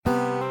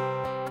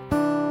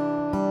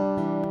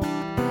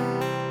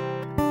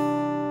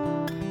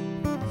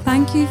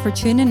Thank you for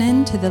tuning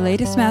in to the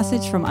latest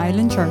message from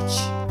Island Church.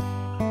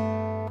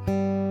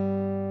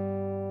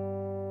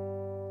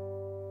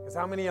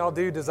 How many of y'all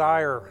do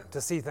desire to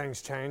see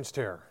things changed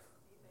here?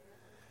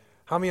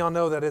 How many of y'all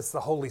know that it's the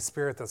Holy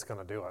Spirit that's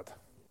going to do it?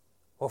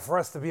 Well, for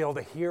us to be able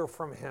to hear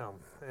from Him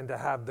and to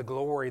have the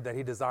glory that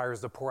He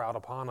desires to pour out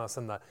upon us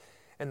and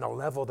the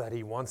level that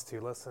He wants to.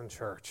 Listen,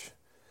 church.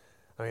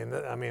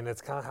 I mean,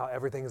 it's kind of how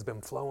everything has been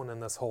flowing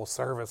in this whole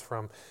service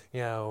from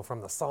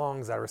the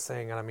songs that we're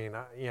singing.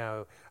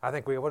 I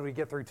think what did we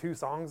get through 2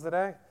 songs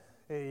today?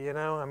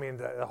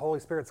 The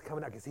Holy Spirit's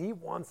coming out because He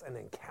wants an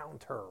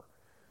encounter.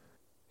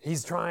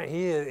 He's trying.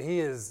 He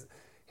is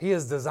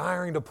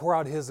desiring to pour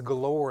out His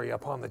glory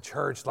upon the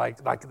church like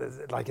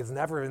it's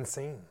never been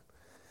seen.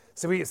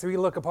 So we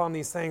look upon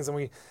these things and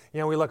we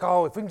look,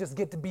 if we can just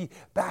get to be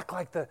back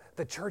like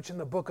the church in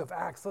the book of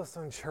Acts.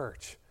 Listen,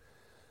 church.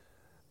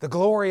 The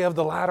glory of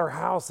the latter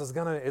house is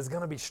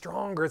gonna be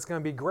stronger. It's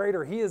gonna be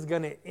greater. He is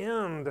gonna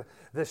end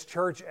this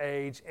church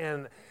age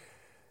and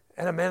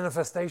a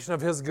manifestation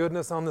of His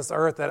goodness on this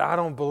earth that I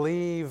don't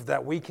believe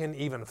that we can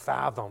even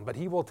fathom. But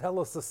He will tell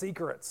us the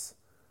secrets.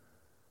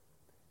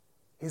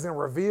 He's going to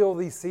reveal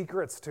these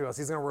secrets to us.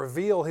 He's going to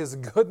reveal His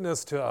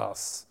goodness to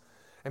us.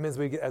 And as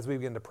we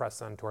begin to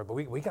press into it, but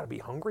we got to be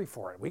hungry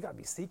for it. We got to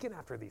be seeking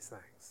after these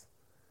things.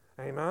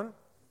 Amen?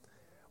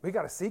 We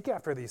got to seek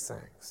after these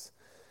things.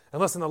 And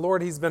listen, the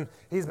Lord, He's been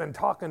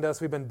talking to us.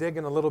 We've been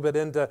digging a little bit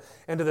into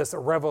this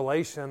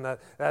revelation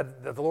that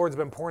the Lord's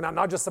been pouring out,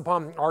 not just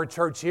upon our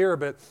church here,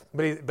 but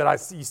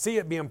you see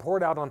it being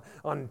poured out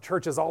on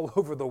churches all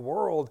over the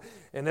world.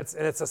 And it's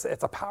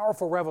a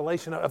powerful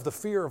revelation of the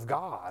fear of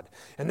God.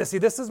 And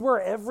this is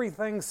where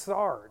everything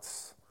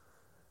starts.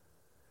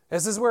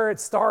 This is where it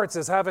starts,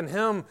 is having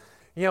Him,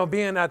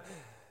 being at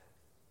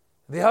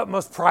the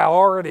utmost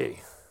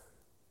priority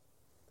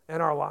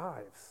in our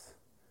lives.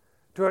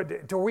 To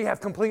where we have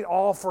complete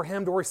all for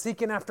Him, to where we're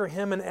seeking after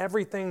Him in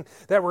everything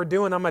that we're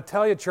doing. I'm going to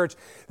tell you, church,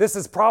 this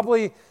is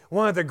probably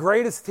one of the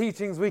greatest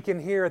teachings we can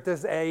hear at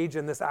this age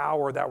and this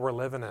hour that we're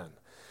living in.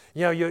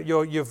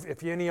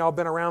 If any of y'all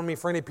been around me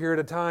for any period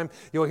of time,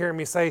 you'll hear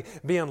me say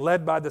being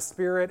led by the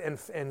Spirit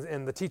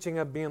and the teaching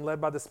of being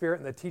led by the Spirit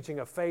and the teaching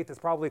of faith is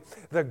probably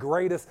the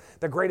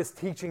greatest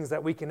teachings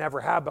that we can ever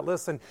have. But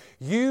listen,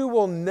 you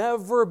will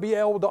never be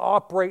able to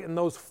operate in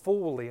those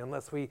fully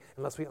unless we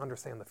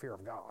understand the fear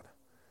of God.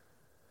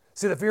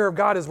 See, the fear of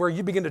God is where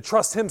you begin to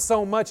trust Him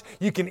so much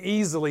you can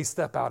easily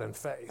step out in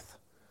faith.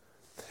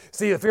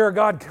 See, the fear of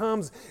God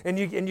comes and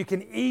you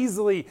can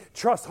easily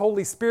trust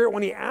Holy Spirit.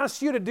 When He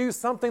asks you to do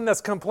something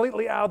that's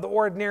completely out of the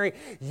ordinary,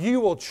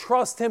 you will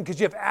trust Him because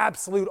you have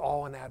absolute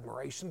awe and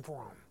admiration for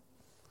Him.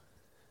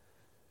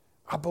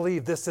 I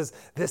believe this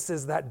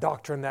is that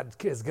doctrine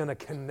that is going to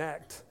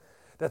connect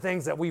the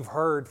things that we've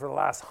heard for the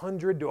last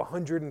 100 to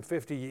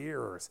 150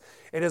 years.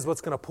 It is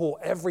what's going to pull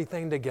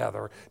everything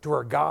together to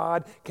where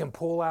God can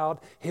pull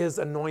out His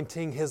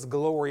anointing, His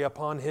glory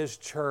upon His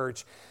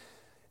church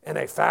in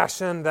a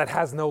fashion that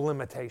has no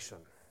limitation.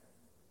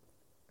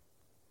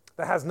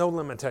 That has no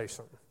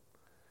limitation.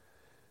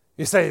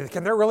 You say,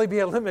 can there really be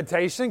a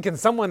limitation? Can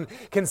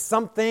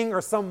something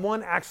or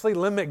someone actually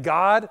limit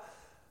God?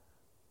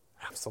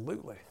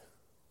 Absolutely.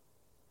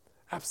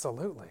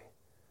 Absolutely.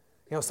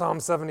 Psalm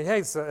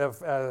 78,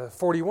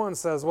 41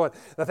 says what?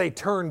 That they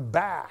turned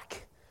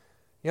back.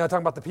 Talking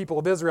about the people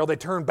of Israel, they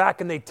turned back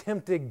and they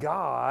tempted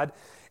God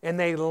and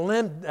they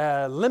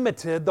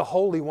limited the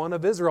Holy One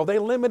of Israel. They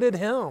limited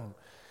Him.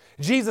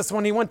 Jesus,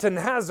 when He went to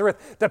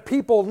Nazareth, the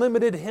people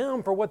limited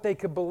Him for what they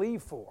could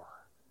believe for.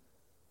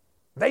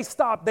 They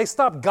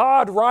stopped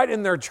God right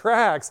in their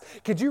tracks.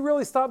 Could you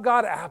really stop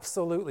God?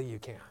 Absolutely you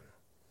can.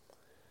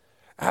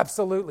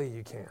 Absolutely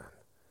you can.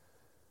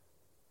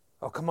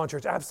 Oh, come on,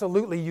 church.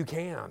 Absolutely you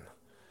can.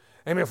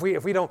 I mean,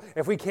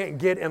 if we can't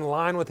get in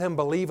line with Him,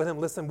 believe in Him,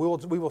 listen,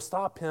 we will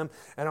stop Him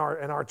in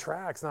our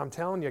tracks. And I'm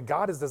telling you,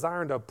 God is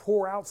desiring to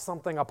pour out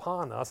something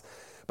upon us.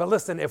 But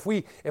listen, if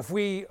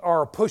we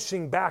are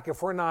pushing back,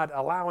 if we're not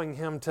allowing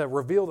Him to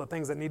reveal the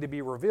things that need to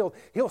be revealed,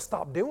 He'll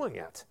stop doing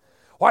it.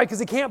 Why?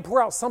 Because He can't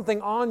pour out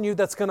something on you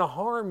that's going to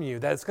harm you,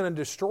 that's going to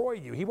destroy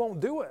you. He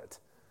won't do it.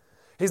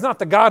 He's not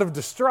the God of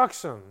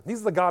destruction.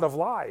 He's the God of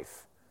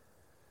life.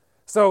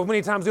 So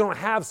many times we don't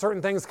have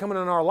certain things coming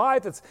in our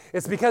life.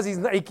 It's because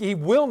He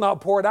will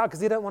not pour it out because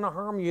He doesn't want to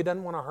harm you. He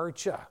doesn't want to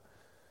hurt you.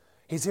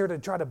 He's here to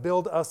try to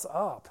build us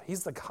up.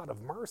 He's the God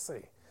of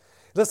mercy.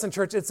 Listen,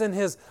 church, it's in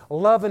His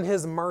love and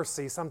His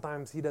mercy.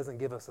 Sometimes He doesn't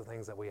give us the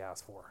things that we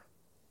ask for.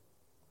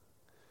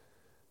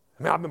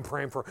 I've been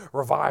praying for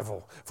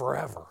revival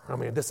forever.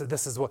 This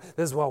is what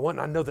I want.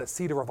 And I know that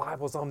seed of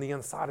revival is on the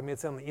inside of me.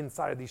 It's on the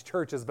inside of these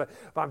churches. But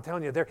I'm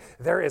telling you,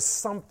 there is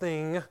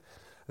something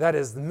that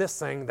is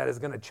missing that is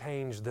going to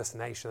change this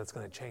nation, that's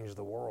going to change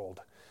the world.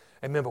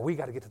 Amen. But we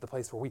got to get to the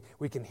place where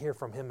we can hear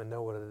from Him and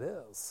know what it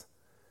is.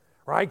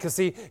 Right? Because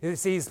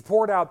He's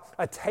poured out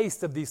a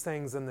taste of these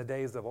things in the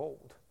days of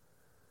old.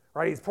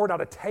 Right? He's poured out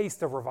a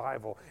taste of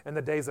revival in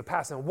the days of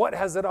past. And what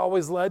has it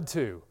always led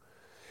to?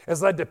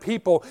 It's led to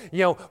people,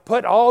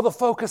 put all the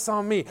focus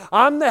on me.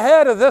 I'm the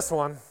head of this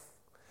one.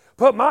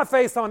 Put my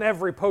face on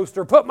every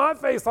poster. Put my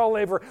face all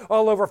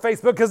over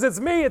Facebook because it's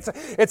me.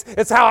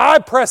 It's how I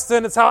pressed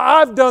in. It's how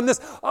I've done this.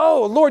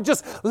 Oh, Lord,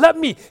 just let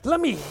me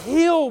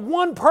heal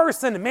one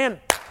person. And man,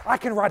 I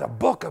can write a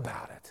book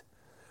about it.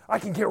 I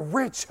can get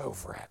rich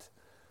over it.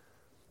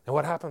 And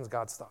what happens?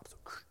 God stops.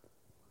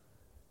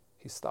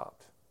 He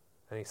stopped,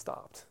 and he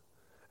stopped,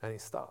 and he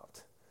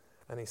stopped,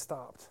 and he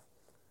stopped.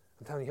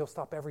 I'm telling you, he'll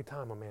stop every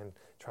time a man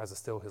tries to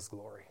steal his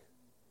glory.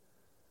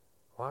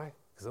 Why?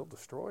 Because he'll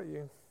destroy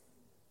you.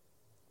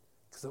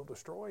 Because he'll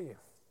destroy you.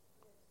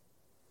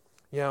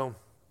 You know,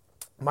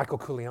 Michael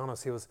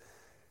Koulianos,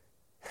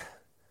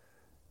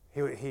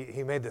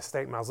 he made this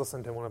statement. I was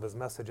listening to one of his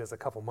messages a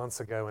couple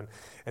months ago,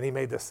 and he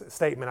made this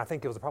statement. I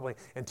think it was probably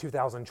in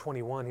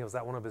 2021. He was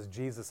at one of his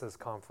Jesus'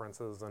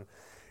 conferences, and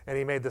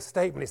he made this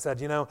statement. He said,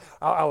 you know,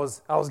 I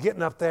was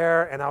getting up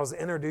there, and I was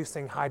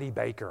introducing Heidi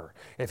Baker.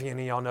 If any of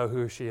y'all know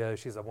who she is,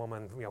 she's a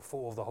woman, you know,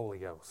 full of the Holy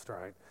Ghost,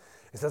 right?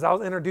 He says, I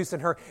was introducing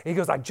her, and he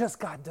goes, I just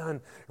got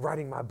done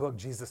writing my book,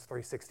 Jesus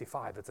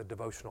 365. It's a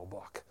devotional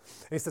book.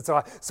 And he said,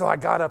 so I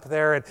got up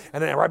there, and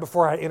then right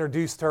before I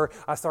introduced her,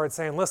 I started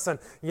saying, listen,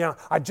 you know,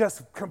 I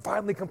just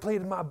finally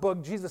completed my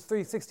book, Jesus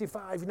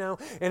 365, you know,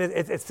 and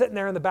it's sitting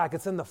there in the back.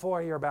 It's in the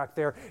foyer back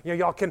there. You know,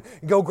 y'all can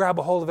go grab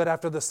a hold of it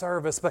after the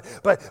service,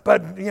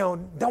 but you know,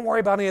 don't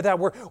worry about any of that.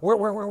 We're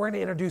going to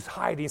introduce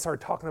Heidi. He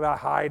started talking about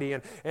Heidi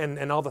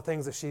and all the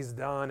things that she's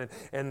done,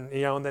 and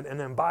you know, and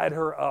then invite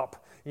her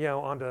up, you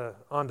know,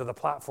 onto the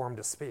platform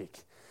to speak.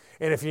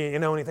 And if you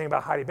know anything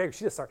about Heidi Baker,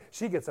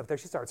 she gets up there,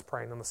 she starts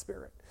praying in the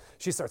Spirit.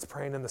 She starts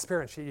praying in the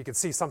Spirit. You could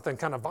see something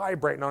kind of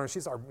vibrating on her.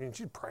 She's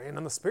praying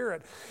in the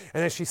Spirit.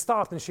 And then she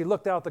stopped and she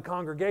looked out the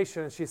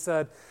congregation and she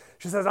says,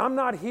 I'm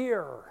not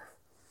here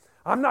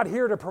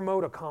to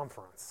promote a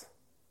conference.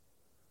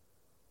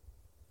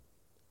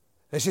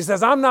 And she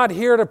says, I'm not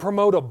here to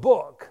promote a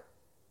book.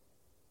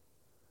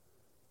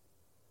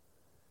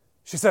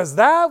 She says,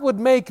 that would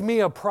make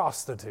me a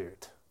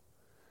prostitute.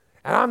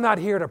 And I'm not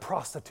here to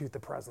prostitute the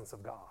presence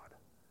of God.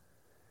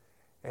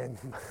 And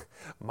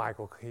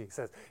Michael, he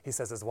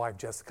says his wife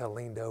Jessica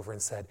leaned over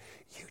and said,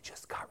 you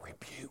just got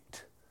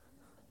rebuked.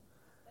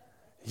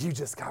 You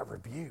just got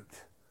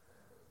rebuked.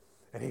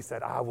 And he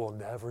said, I will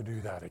never do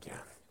that again.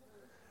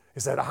 He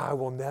said, I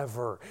will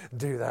never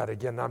do that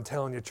again. And I'm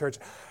telling you, church,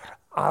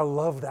 I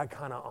love that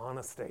kind of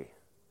honesty.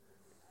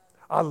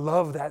 I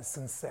love that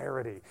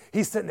sincerity.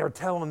 He's sitting there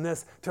telling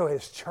this to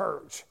his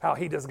church, how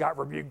he just got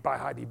rebuked by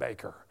Heidi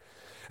Baker.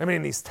 I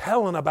mean, he's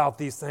telling about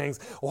these things.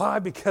 Why?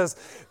 Because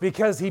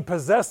he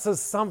possesses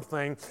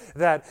something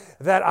that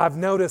I've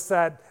noticed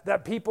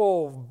that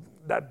people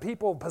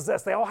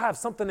possess. They all have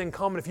something in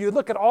common. If you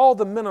look at all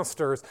the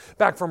ministers,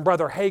 back from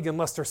Brother Hagin,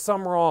 Lester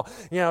Sumrall,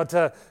 you know,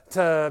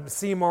 to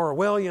Seymour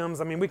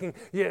Williams. I mean, we can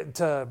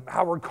to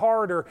Howard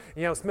Carter,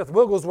 you know, Smith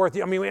Wigglesworth.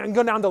 I mean, we can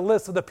go down the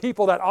list of the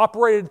people that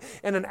operated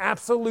in an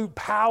absolute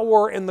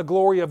power in the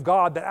glory of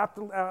God, that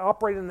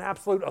operated in an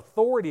absolute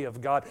authority of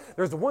God.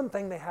 There's one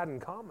thing they had in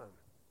common.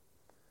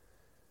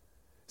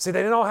 See,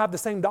 they didn't all have the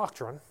same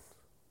doctrine,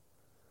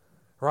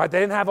 right? They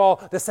didn't have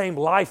all the same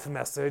life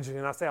message.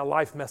 And I say a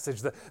life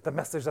message, the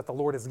message that the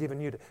Lord has given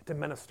you to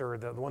minister,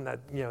 the one that,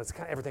 you know, it's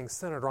kind of everything's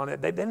centered on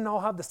it. They didn't all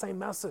have the same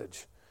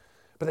message,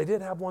 but they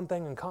did have one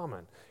thing in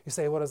common. You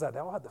say, what is that? They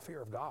all had the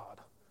fear of God.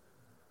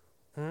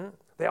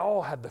 They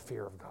all had the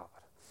fear of God.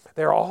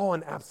 They're all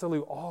in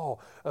absolute awe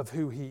of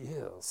who He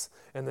is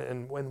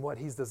and what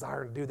He's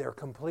desiring to do. They're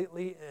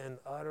completely and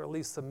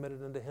utterly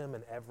submitted unto Him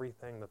in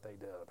everything that they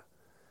did.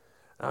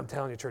 I'm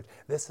telling you, church,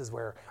 this is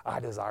where I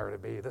desire to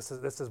be. This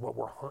is what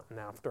we're hunting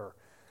after.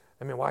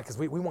 I mean, why? Because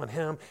we want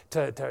Him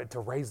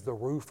to raise the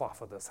roof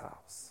off of this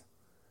house.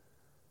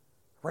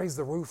 Raise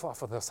the roof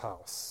off of this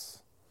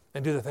house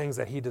and do the things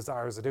that He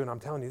desires to do. And I'm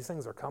telling you, these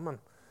things are coming.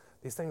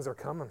 These things are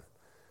coming.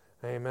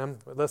 Amen.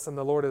 But listen,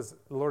 the Lord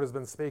has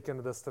been speaking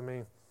to this to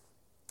me.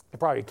 It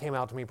probably came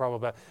out to me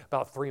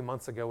about 3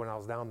 months ago when I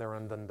was down there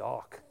in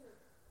Dundalk,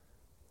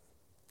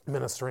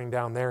 ministering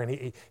down there.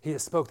 And he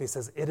spoke. He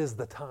says, it is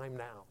the time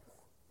now.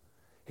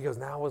 He goes,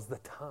 now is the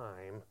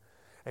time,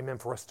 amen,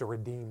 for us to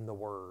redeem the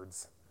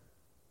words,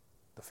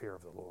 the fear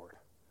of the Lord.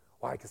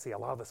 Why? Because see, a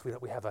lot of us,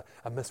 we have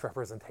a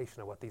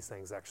misrepresentation of what these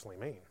things actually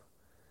mean.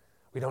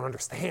 We don't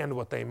understand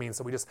what they mean,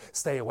 so we just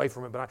stay away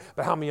from it. But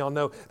how many of y'all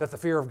know that the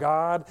fear of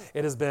God,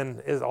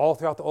 is all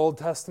throughout the Old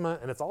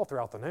Testament, and it's all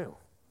throughout the New.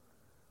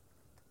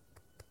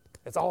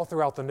 It's all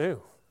throughout the New.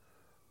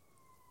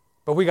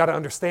 But we got to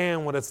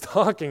understand what it's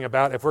talking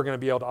about if we're going to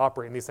be able to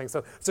operate in these things.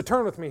 So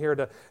turn with me here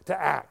to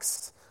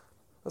Acts.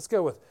 Let's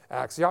go with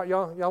Acts.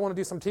 Y'all want to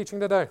do some teaching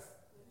today?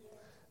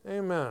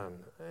 Amen.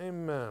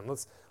 Amen.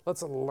 Let's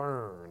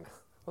learn.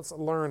 Let's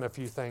learn a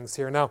few things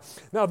here. Now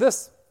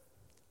this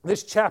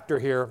chapter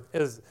here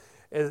is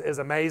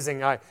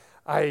amazing.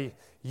 I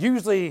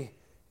usually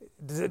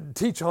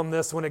teach on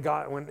this when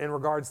in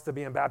regards to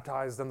being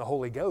baptized in the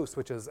Holy Ghost,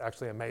 which is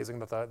actually amazing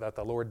that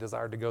the Lord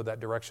desired to go that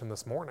direction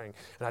this morning,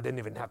 and I didn't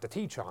even have to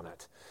teach on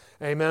it.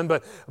 Amen.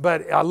 But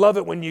I love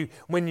it when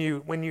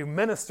you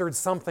ministered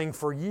something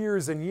for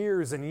years and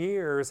years and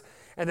years,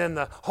 and then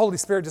the Holy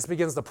Spirit just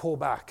begins to pull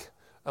back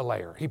a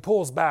layer. He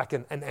pulls back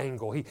an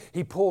angle.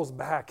 He pulls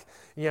back,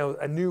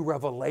 a new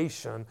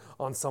revelation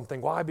on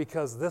something. Why?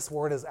 Because this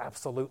word is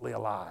absolutely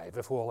alive.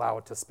 If we'll allow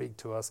it to speak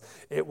to us,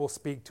 it will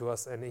speak to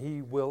us, and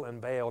he will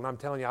unveil. And I'm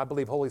telling you, I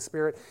believe Holy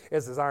Spirit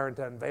is desiring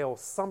to unveil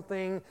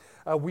something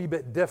a wee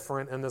bit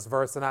different in this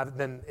verse than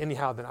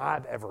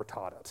I'd ever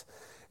taught it.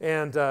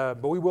 And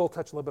but we will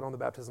touch a little bit on the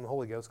baptism of the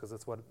Holy Ghost because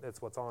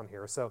it's what's on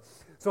here. So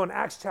in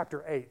Acts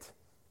chapter 8,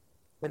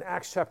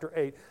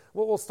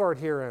 we'll start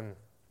here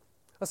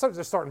let's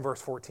just start in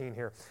verse 14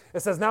 here.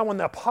 It says, "Now when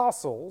the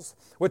apostles,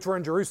 which were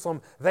in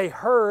Jerusalem, they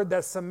heard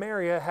that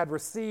Samaria had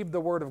received the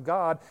word of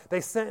God,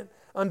 they sent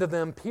unto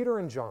them Peter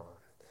and John,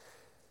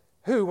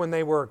 who, when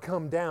they were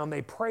come down,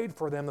 they prayed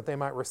for them that they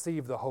might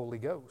receive the Holy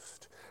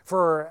Ghost.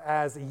 For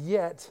as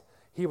yet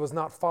he was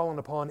not fallen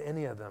upon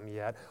any of them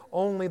yet.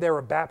 Only they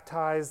were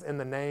baptized in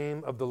the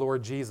name of the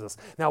Lord Jesus."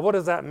 Now, what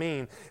does that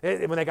mean?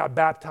 When they got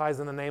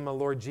baptized in the name of the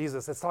Lord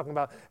Jesus, it's talking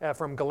about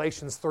from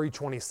Galatians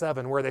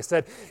 3:27, where they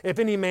said, if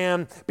any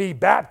man be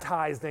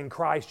baptized in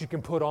Christ, you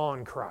can put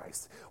on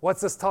Christ.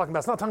 What's this talking about?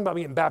 It's not talking about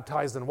being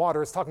baptized in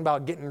water. It's talking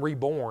about getting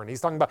reborn.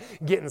 He's talking about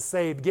getting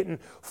saved, getting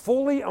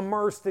fully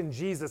immersed in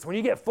Jesus. When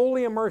you get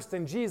fully immersed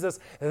in Jesus,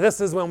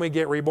 this is when we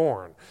get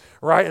reborn,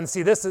 right? And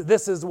see, this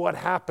is what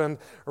happened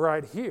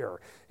right here.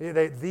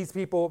 These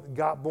people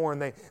got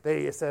born.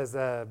 It says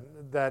that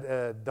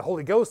the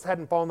Holy Ghost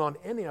hadn't fallen on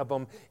any of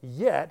them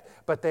yet,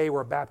 but they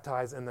were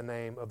baptized in the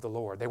name of the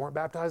Lord. They weren't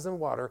baptized in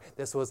water.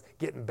 This was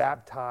getting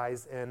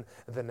baptized in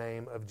the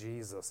name of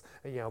Jesus,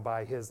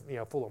 by his,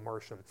 full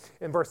immersion.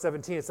 In verse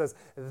 17, it says,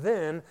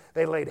 "Then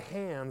they laid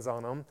hands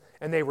on them,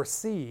 and they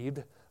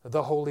received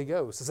the Holy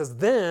Ghost." It says,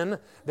 then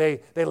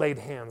they laid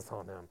hands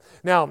on them.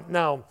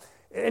 Now,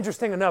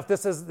 interesting enough,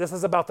 this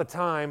is about the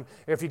time,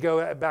 if you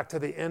go back to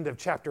the end of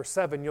chapter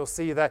 7, you'll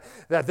see that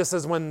this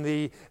is when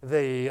the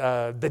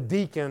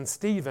deacon,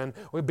 Stephen,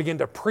 would begin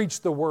to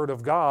preach the word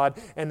of God,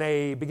 and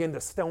they begin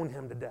to stone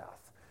him to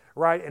death,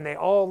 right? And they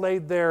all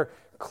laid their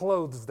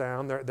clothes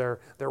down, their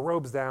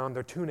robes down,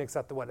 their tunics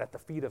at the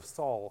feet of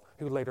Saul,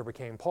 who later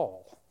became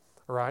Paul,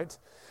 right?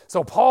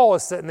 So Paul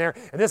is sitting there,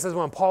 and this is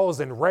when Paul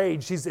is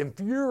enraged. He's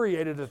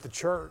infuriated at the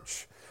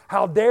church.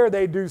 How dare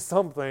they do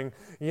something,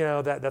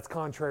 that's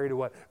contrary to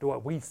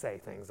what we say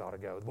things ought to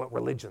go, what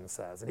religion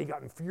says. And he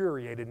got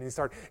infuriated, and he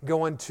started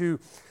going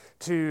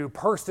to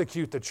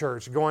persecute the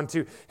church, going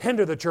to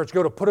hinder the church,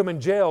 go to put them in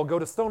jail, go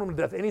to stone them to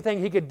death, anything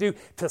he could do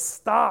to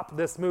stop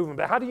this movement.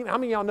 But how many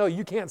of y'all know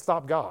you can't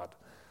stop God?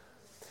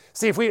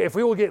 See, if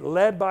we will get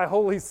led by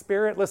Holy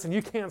Spirit, listen,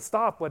 you can't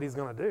stop what he's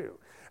going to do.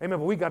 Amen,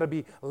 but we got to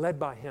be led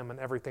by him in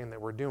everything that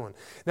we're doing.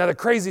 Now, the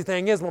crazy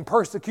thing is when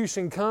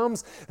persecution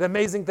comes, the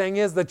amazing thing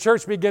is the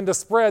church began to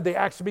spread. They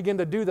actually began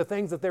to do the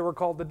things that they were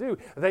called to do.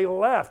 They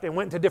left and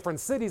went to different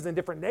cities and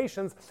different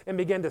nations and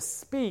began to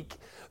speak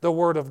the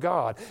word of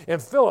God.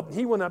 And Philip,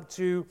 he went up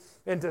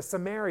into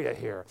Samaria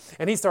here,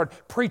 and he started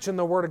preaching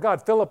the word of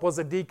God. Philip was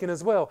a deacon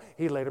as well.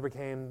 He later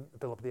became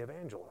Philip the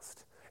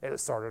evangelist. And it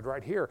started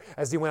right here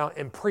as he went out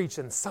and preached,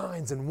 and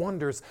signs and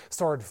wonders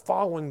started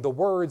following the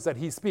words that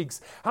he speaks.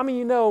 How many of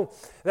you know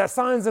that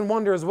signs and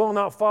wonders will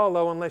not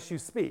follow unless you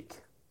speak?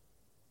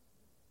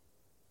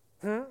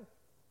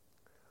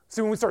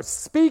 See, when we start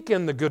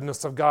speaking the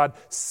goodness of God,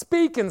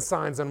 speaking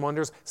signs and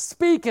wonders,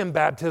 speaking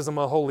baptism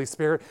of the Holy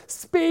Spirit,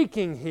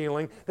 speaking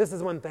healing, this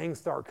is when things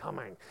start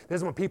coming. This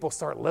is when people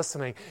start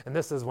listening, and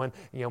this is when,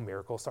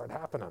 miracles start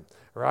happening,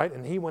 right?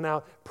 And he went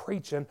out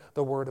preaching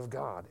the Word of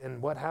God.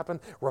 And what happened?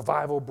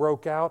 Revival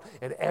broke out,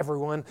 and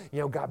everyone,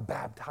 got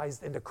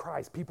baptized into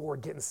Christ. People were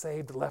getting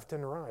saved left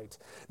and right.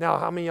 Now,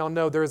 how many of y'all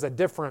know there's a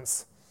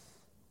difference?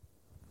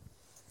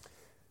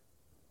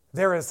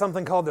 There is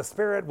something called the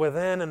Spirit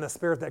within and the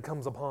Spirit that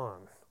comes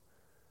upon,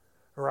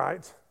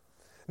 right?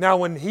 Now,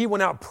 when he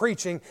went out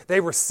preaching,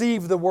 they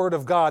received the Word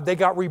of God. They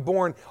got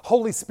reborn.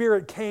 Holy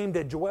Spirit came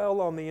to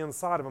dwell on the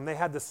inside of them. They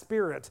had the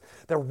Spirit,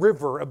 the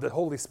river of the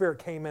Holy Spirit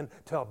came in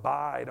to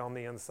abide on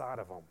the inside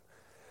of them.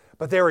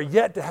 But they were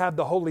yet to have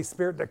the Holy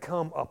Spirit to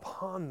come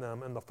upon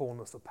them in the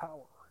fullness of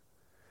power.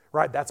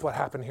 Right, that's what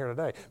happened here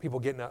today. People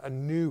getting a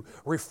new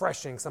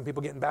refreshing. Some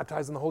people getting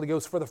baptized in the Holy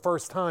Ghost for the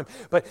first time.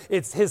 But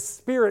it's His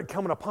Spirit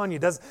coming upon you.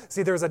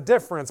 See, there's a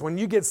difference. When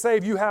you get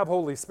saved, you have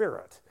Holy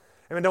Spirit.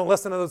 I mean, don't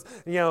listen to those,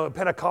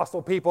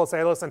 Pentecostal people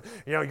say, listen,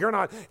 you're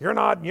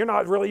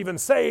not really even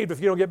saved if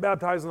you don't get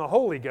baptized in the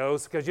Holy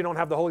Ghost because you don't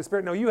have the Holy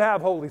Spirit. No, you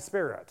have Holy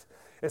Spirit.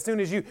 As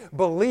soon as you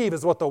believe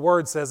is what the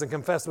Word says and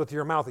confess with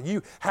your mouth that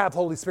you have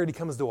Holy Spirit, He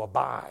comes to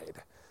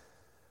abide.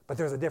 But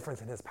there's a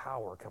difference in His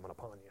power coming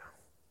upon you.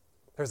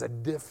 There's a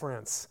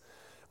difference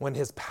when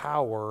His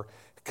power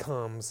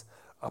comes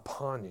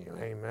upon you.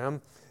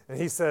 Amen. And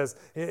he says,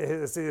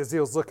 as he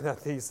was looking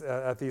at these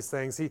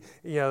things, let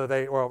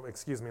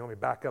me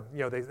back up.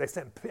 They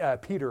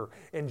sent Peter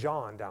and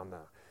John down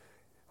there.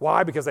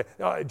 Why? Because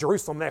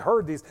Jerusalem, they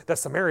heard that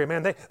Samaria,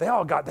 man,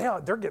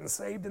 they're getting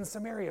saved in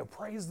Samaria.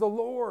 Praise the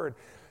Lord.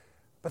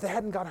 But they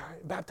hadn't got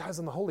baptized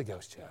in the Holy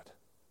Ghost yet.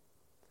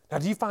 Now,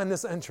 do you find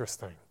this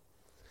interesting?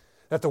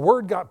 That the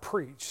word got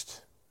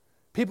preached,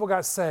 People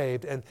got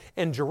saved,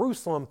 and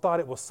Jerusalem thought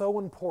it was so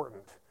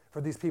important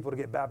for these people to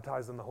get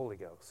baptized in the Holy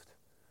Ghost.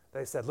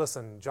 They said,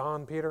 listen,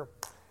 John, Peter,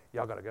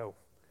 y'all got to go.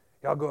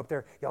 Y'all go up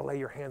there, y'all lay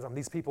your hands on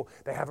these people.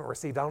 They haven't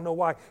received. I don't know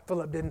why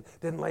Philip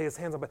didn't lay his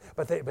hands on,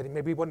 but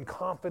maybe he wasn't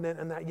confident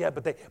in that yet,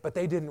 but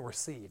they didn't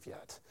receive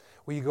yet.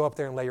 Will you go up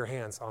there and lay your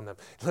hands on them?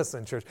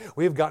 Listen, church,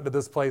 we've gotten to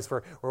this place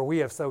where we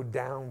have so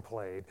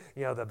downplayed,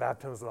 the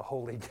baptism of the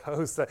Holy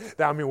Ghost.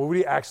 Will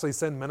we actually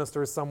send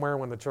ministers somewhere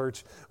when a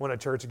church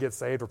gets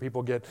saved or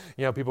people get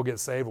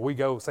saved? We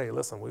go say,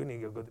 listen, we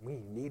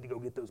need to go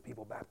get those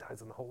people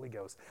baptized in the Holy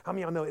Ghost. How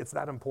many of y'all know it's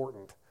that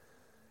important?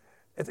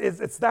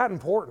 It's that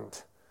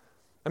important.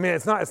 I mean,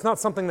 it's not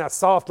something that's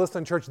soft.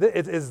 Listen, church,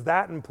 it is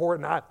that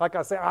important. Like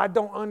I say, I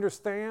don't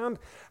understand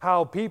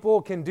how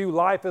people can do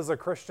life as a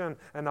Christian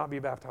and not be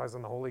baptized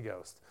in the Holy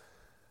Ghost.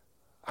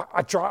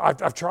 I've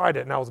tried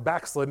it, and I was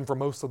backslidden for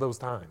most of those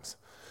times,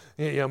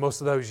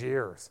 most of those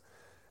years.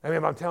 I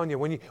mean, I'm telling you,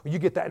 when you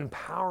get that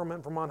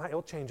empowerment from on high,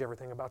 it'll change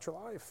everything about your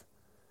life.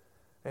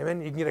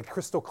 Amen. You can get a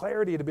crystal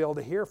clarity to be able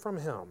to hear from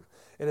Him.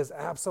 It is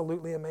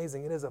absolutely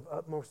amazing. It is of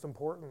utmost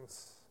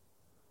importance.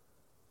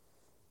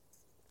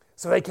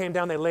 So they came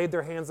down, they laid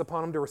their hands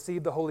upon him to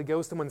receive the Holy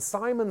Ghost. And when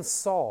Simon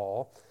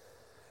saw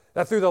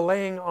that through the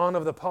laying on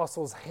of the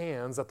apostles'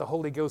 hands that the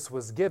Holy Ghost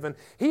was given,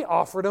 he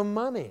offered him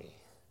money,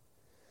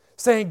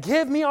 saying,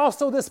 give me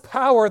also this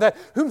power that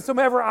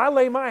whomsoever I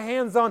lay my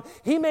hands on,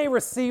 he may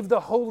receive the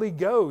Holy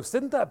Ghost.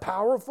 Isn't that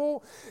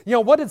powerful?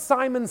 What did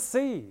Simon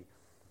see?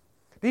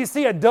 Do you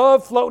see a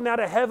dove floating out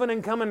of heaven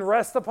and come and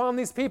rest upon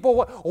these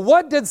people?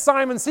 What did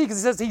Simon see? Because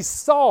he says he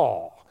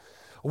saw.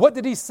 What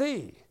did he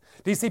see?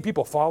 Do you see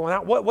people falling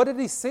out? What did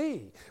he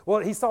see? Well,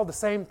 he saw the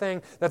same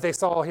thing that they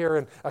saw here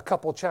in a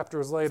couple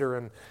chapters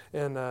later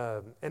in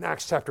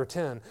Acts chapter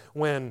 10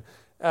 when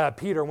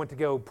Peter went to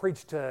go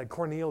preach to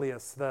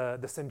Cornelius, the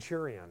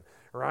centurion,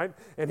 right?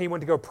 And he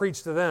went to go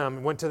preach to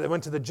them, went to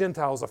the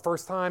Gentiles the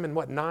first time in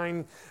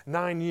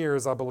 9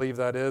 years, I believe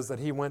that is, that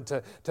he went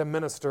to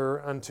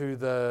minister to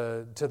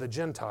the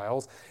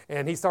Gentiles.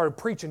 And he started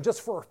preaching just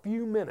for a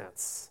few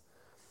minutes.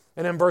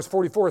 And in verse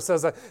 44 it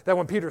says that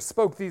when Peter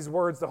spoke these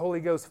words, the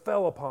Holy Ghost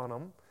fell upon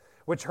them,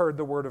 which heard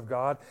the word of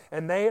God.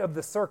 And they of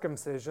the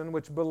circumcision,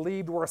 which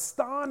believed, were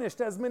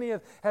astonished, as many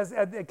as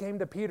it came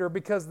to Peter,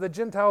 because the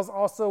Gentiles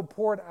also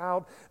poured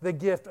out the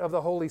gift of the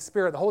Holy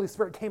Spirit. The Holy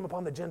Spirit came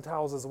upon the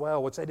Gentiles as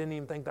well, which they didn't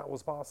even think that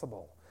was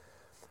possible.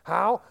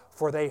 How?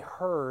 For they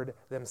heard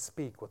them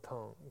speak with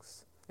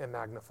tongues and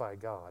magnify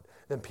God.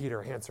 Then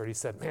Peter answered, he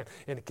said, man,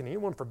 and can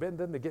anyone forbid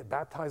them to get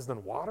baptized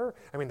in water?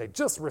 I mean, they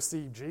just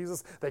received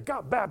Jesus. They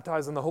got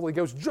baptized in the Holy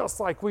Ghost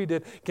just like we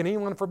did. Can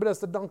anyone forbid us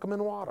to dunk them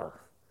in water?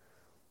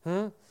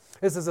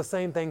 This is the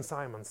same thing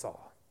Simon saw.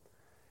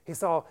 He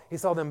saw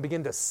them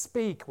begin to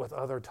speak with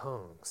other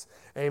tongues.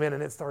 Amen.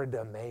 And it started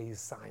to amaze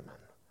Simon.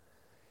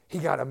 He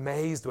got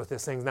amazed with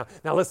these things.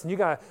 Now listen, you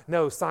got to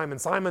know Simon.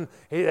 Simon,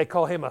 they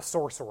call him a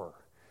sorcerer.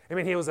 I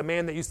mean, he was a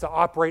man that used to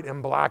operate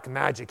in black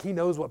magic. He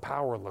knows what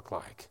power looked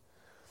like.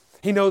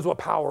 He knows what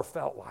power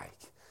felt like.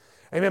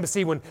 Amen. But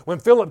see, when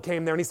Philip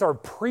came there and he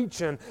started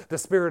preaching the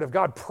Spirit of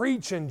God,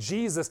 preaching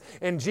Jesus,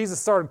 and Jesus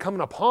started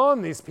coming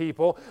upon these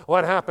people,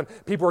 what happened?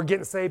 People were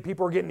getting saved.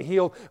 People were getting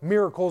healed.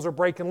 Miracles are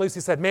breaking loose.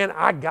 He said, man,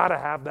 I got to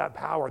have that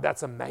power.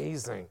 That's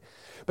amazing.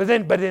 But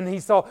then he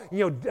saw,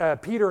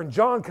 Peter and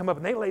John come up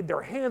and they laid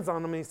their hands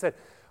on him and he said,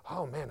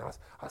 oh man,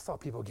 I saw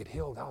people get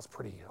healed. That was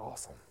pretty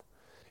awesome.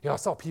 I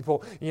saw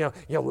people,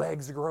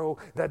 legs grow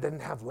that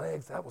didn't have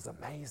legs. That was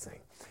amazing.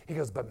 He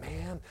goes, but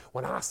man,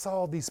 when I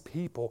saw these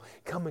people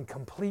come in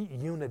complete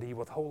unity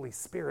with Holy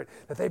Spirit,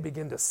 that they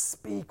begin to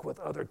speak with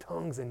other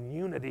tongues in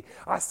unity,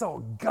 I saw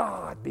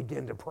God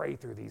begin to pray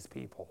through these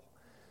people.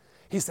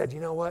 He said,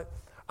 you know what?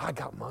 I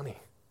got money.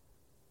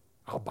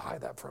 I'll buy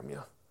that from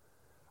you.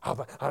 I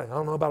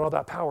don't know about all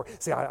that power.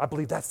 See, I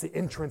believe that's the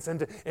entrance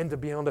into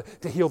being able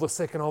to heal the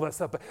sick and all that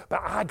stuff.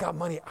 But I got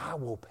money. I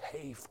will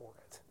pay for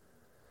it.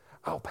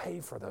 I'll pay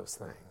for those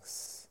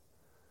things.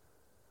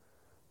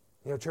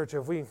 Church,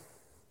 have we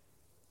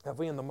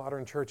in the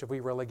modern church, have we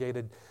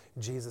relegated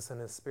Jesus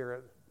and His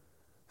Spirit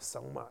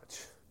so much?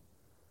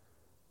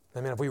 I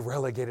mean, have we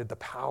relegated the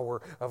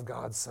power of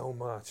God so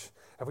much?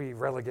 Have we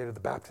relegated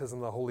the baptism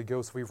of the Holy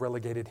Ghost? Have we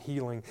relegated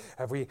healing?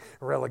 Have we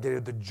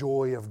relegated the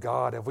joy of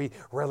God? Have we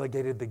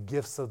relegated the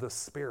gifts of the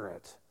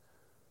Spirit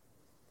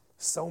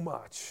so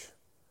much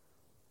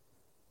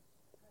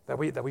that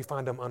we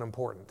find them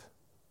unimportant?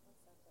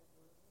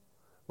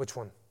 Which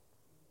one?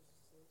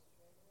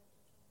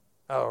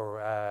 Oh,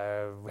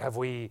 have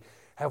we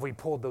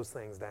pulled those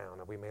things down?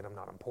 Have we made them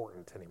not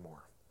important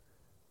anymore?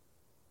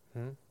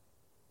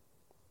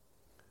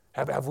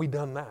 Have we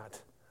done that?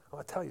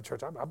 Well, I tell you,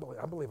 church,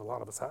 I believe a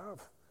lot of us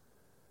have.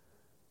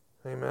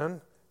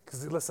 Amen?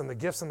 Because listen, the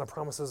gifts and the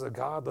promises of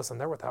God, listen,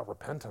 they're without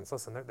repentance.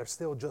 Listen, they're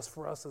still just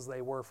for us as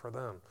they were for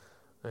them.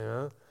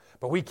 Yeah?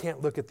 But we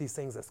can't look at these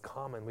things as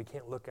common. We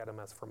can't look at them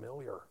as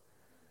familiar.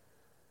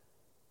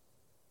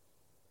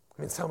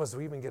 I mean, some of us,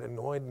 we even get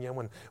annoyed,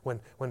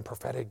 when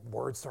prophetic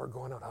words start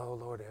going out. Oh,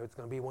 Lord, it's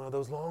going to be one of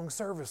those long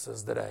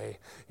services today.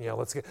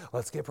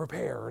 Let's get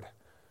prepared.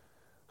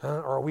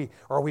 Or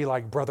are we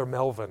like Brother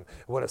Melvin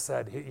would have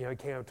said? He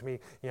came up to me,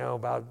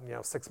 about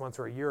 6 months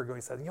or a year ago.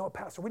 He said,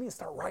 Pastor, we need to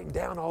start writing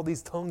down all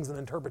these tongues and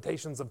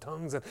interpretations of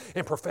tongues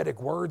and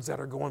prophetic words that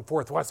are going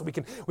forth. Why? So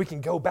we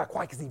can go back.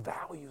 Why? Because he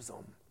values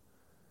them.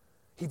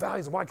 He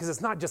values them. Why? Because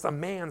it's not just a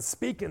man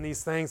speaking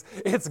these things.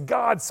 It's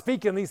God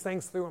speaking these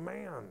things through a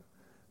man,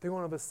 through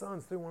one of his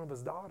sons, through one of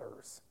his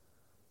daughters.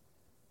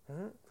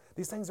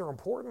 These things are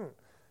important.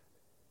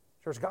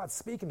 Church, God's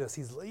speaking to us.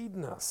 He's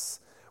leading us.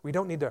 We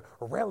don't need to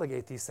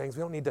relegate these things.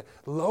 We don't need to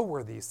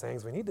lower these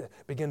things. We need to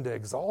begin to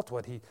exalt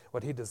what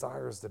he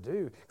desires to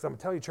do. Because I'm going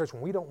to tell you, church,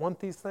 when we don't want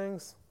these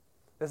things,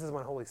 this is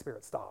when Holy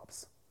Spirit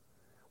stops.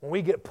 When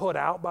we get put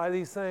out by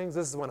these things,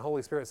 this is when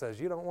Holy Spirit says,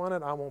 you don't want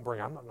it, I won't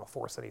bring it. I'm not going to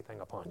force anything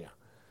upon you.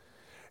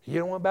 You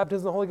don't want baptism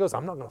of the Holy Ghost,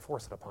 I'm not going to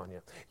force it upon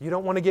you. You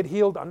don't want to get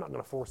healed, I'm not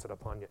going to force it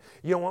upon you.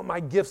 You don't want my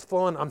gifts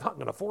flowing, I'm not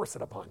going to force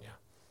it upon you.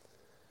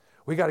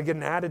 We got to get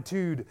an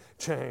attitude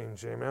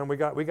change, amen. We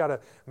got to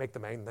make the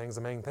main things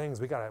the main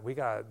things. We got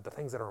the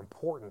things that are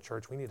important,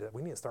 church. We need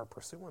to start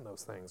pursuing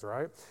those things,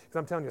 right? Because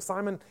I'm telling you,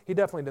 Simon, he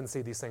definitely didn't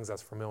see these things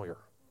as familiar.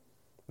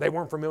 They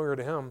weren't familiar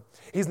to him.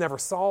 He's never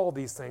saw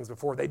these things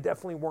before. They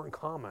definitely weren't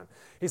common.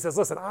 He says,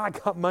 "Listen, I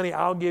got money.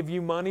 I'll give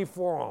you money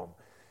for them."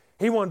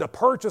 He wanted to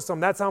purchase them.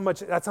 That's how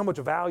much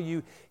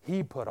value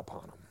he put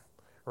upon them,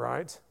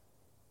 right?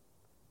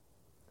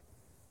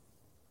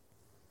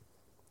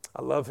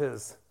 I love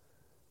his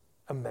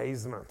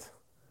amazement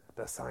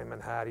that Simon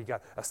had.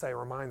 It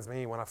reminds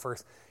me when I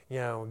first,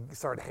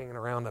 started hanging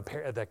around the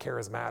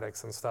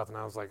charismatics and stuff, and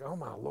I was like, oh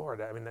my Lord,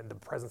 I mean, the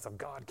presence of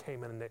God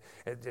came in, and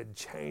it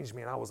changed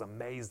me, and I was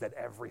amazed at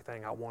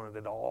everything. I wanted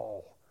it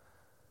all.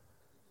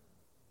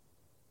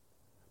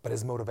 But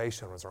his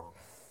motivation was wrong.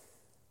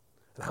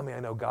 And how many I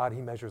know God, he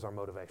measures our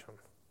motivation.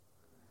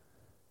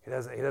 He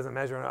doesn't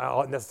measure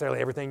necessarily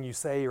everything you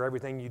say or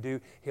everything you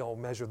do. He'll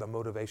measure the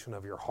motivation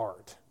of your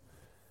heart.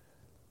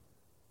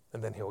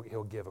 And then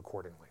he'll give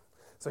accordingly.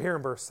 So here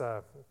in verse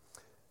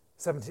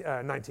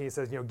 19, it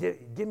says,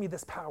 give me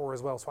this power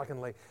as well, so I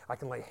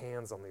can lay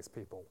hands on these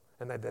people,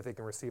 and that they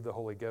can receive the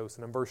Holy Ghost.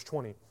 And in verse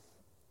 20,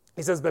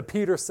 he says, but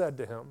Peter said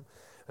to him,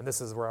 and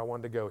this is where I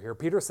wanted to go here.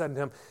 Peter said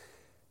to him,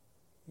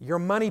 your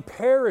money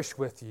perish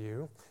with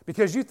you,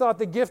 because you thought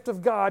the gift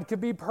of God could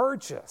be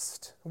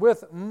purchased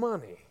with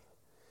money.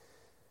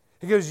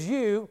 Because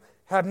you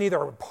have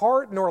neither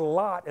part nor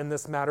lot in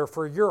this matter,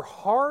 for your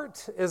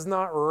heart is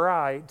not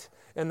right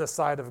in the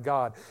sight of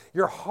God.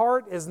 Your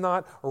heart is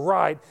not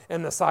right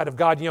in the sight of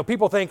God.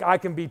 People think I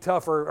can be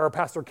tough, or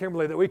Pastor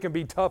Kimberly, that we can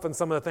be tough in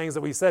some of the things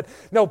that we said.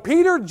 No,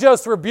 Peter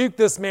just rebuked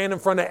this man in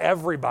front of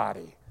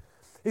everybody.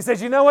 He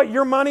says, you know what,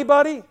 your money,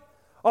 buddy,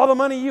 all the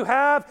money you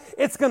have,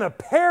 it's going to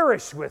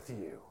perish with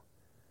you.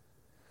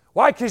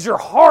 Why? Because your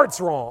heart's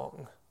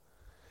wrong.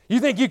 You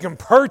think you can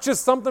purchase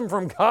something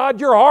from God?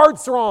 Your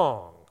heart's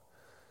wrong.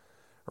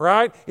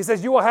 Right? He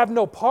says, you will have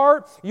no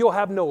part, you'll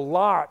have no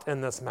lot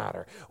in this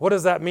matter. What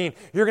does that mean?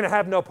 You're going to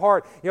have no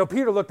part.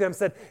 Peter looked at him and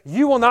said,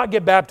 you will not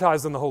get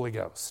baptized in the Holy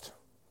Ghost.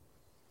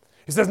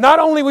 He says, not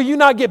only will you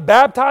not get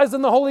baptized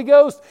in the Holy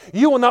Ghost,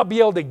 you will not be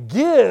able to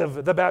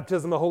give the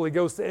baptism of the Holy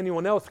Ghost to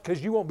anyone else,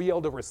 because you won't be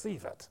able to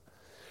receive it.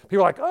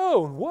 People are like,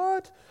 oh,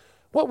 what?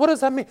 What does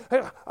that mean?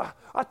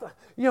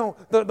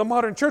 The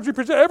modern church, we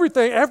preach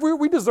everything.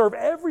 We deserve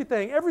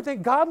everything.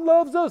 Everything. God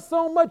loves us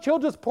so much, he'll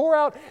just pour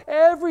out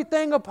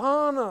everything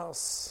upon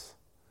us.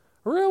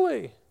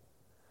 Really?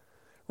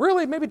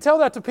 Really? Maybe tell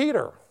that to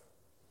Peter.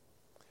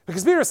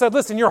 Because Peter said,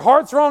 listen, your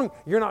heart's wrong.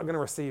 You're not going to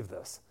receive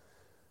this.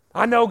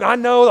 I know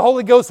the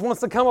Holy Ghost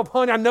wants to come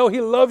upon you. I know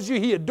he loves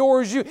you. He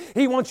adores you.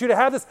 He wants you to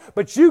have this.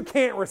 But you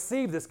can't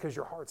receive this because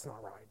your heart's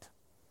not right.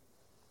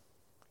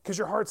 Because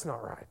your heart's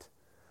not right.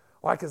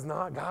 Why? Because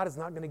God is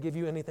not going to give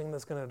you anything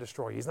that's going to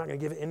destroy you. He's not going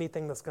to give you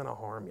anything that's going to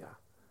harm you.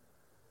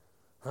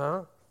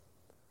 Huh?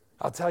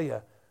 I'll tell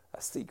you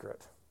a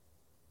secret.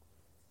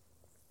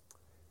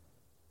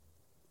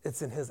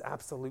 It's in his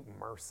absolute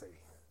mercy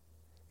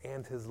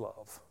and his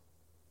love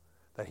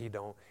that he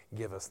don't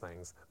give us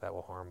things that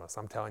will harm us.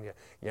 I'm telling you,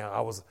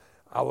 I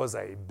was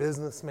a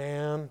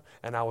businessman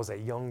and I was a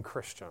young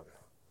Christian.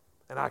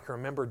 And I can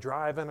remember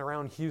driving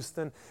around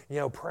Houston,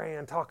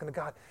 praying, talking to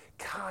God.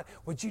 God,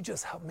 would you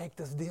just help make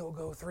this deal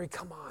go through?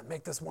 Come on,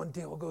 make this one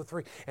deal go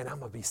through, and I'm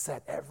going to be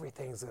set.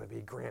 Everything's going to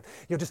be grand.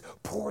 Just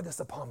pour this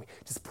upon me.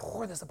 Just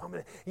pour this upon me.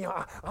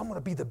 I'm going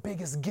to be the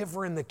biggest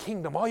giver in the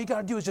kingdom. All you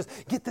got to do is just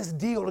get this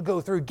deal to go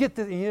through. Get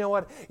this. You know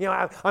what?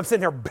 I'm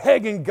sitting here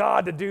begging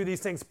God to do these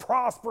things.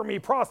 Prosper me,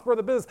 prosper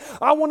the business.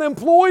 I want to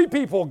employ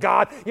people,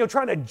 God.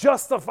 Trying to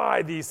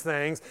justify these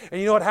things. And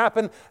you know what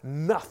happened?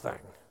 Nothing.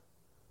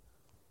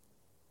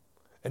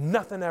 And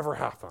nothing ever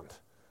happened.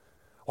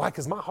 Why?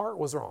 Because my heart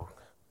was wrong.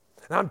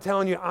 And I'm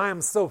telling you, I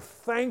am so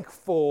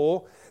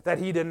thankful that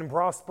he didn't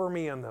prosper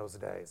me in those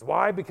days.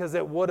 Why? Because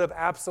it would have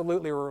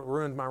absolutely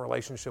ruined my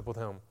relationship with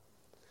him.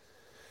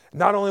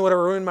 Not only would it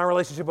have ruined my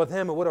relationship with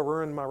him, it would have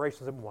ruined my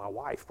relationship with my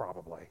wife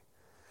probably.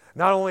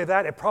 Not only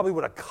that, it probably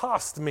would have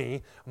cost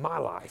me my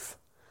life.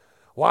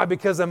 Why?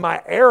 Because in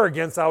my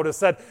arrogance, I would have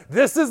said,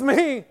 this is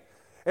me.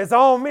 It's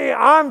on me.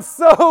 I'm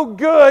so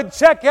good.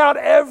 Check out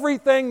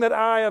everything that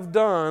I have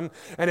done.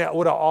 And it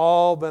would have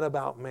all been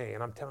about me.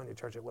 And I'm telling you,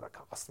 church, it would have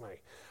cost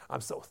me.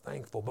 I'm so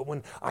thankful. But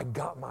when I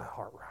got my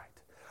heart right,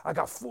 I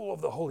got full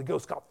of the Holy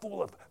Ghost, got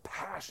full of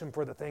passion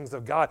for the things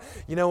of God.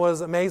 You know what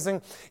was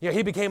amazing?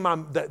 He became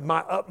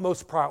my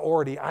utmost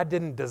priority. I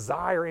didn't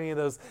desire any of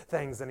those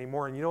things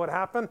anymore. And you know what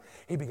happened?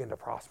 He began to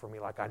prosper me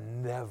like I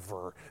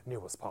never knew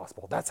was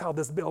possible. That's how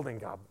this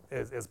building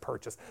is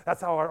purchased.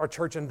 That's how our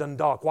church in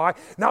Dundalk. Why?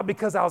 Not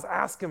because I was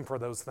asking for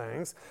those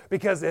things.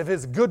 Because of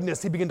His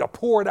goodness, He began to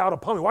pour it out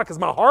upon me. Why? Because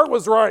my heart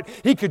was right.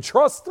 He could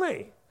trust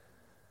me.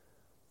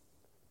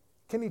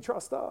 Can He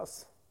trust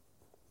us?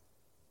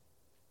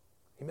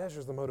 He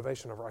measures the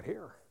motivation of right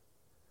here.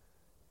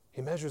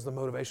 He measures the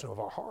motivation of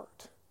our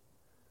heart.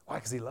 Why?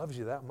 Because He loves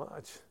you that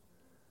much.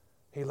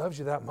 He loves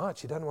you that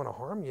much. He doesn't want to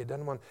harm you. He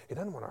doesn't want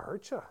to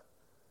hurt you.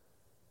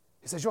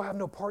 He says, you'll have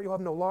no part, you'll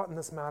have no lot in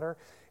this matter.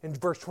 In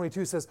verse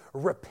 22 it says,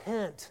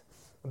 repent,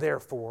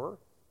 therefore,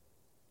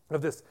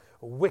 of this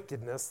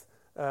wickedness.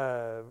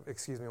 Let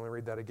me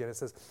read that again. It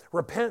says,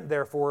 repent,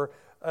 therefore,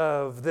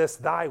 of this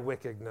thy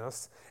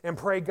wickedness, and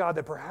pray God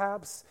that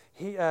perhaps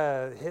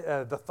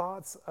the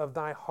thoughts of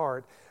thy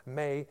heart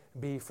may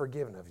be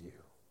forgiven of you.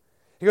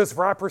 He goes,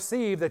 for I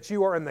perceive that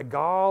you are in the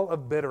gall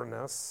of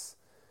bitterness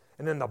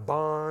and in the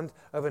bond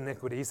of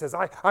iniquity. He says,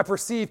 I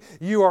perceive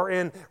you are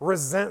in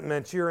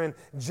resentment, you're in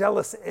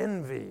jealous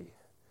envy.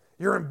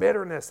 You're in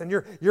bitterness, and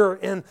you're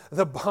in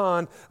the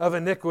bond of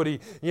iniquity.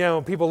 You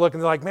know, people look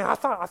and they're like, man, I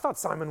thought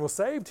Simon was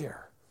saved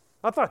here.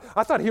 I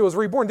thought he was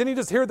reborn. Didn't he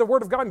just hear the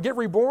word of God and get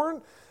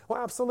reborn?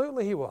 Well,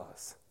 absolutely he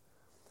was.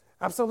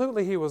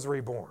 Absolutely he was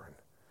reborn.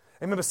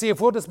 Amen. But see,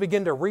 if we'll just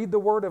begin to read the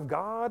word of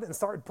God and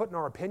start putting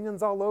our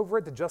opinions all over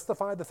it to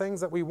justify the things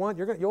that we want,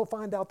 you'll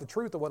find out the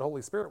truth of what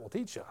Holy Spirit will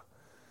teach you.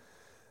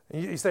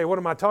 And you say, what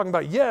am I talking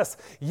about? Yes,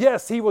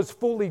 he was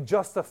fully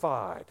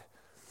justified.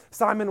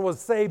 Simon was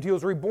saved. He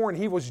was reborn.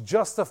 He was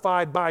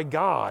justified by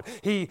God.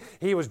 He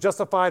was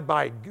justified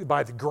by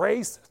the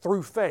grace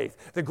through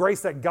faith. The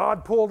grace that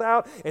God pulled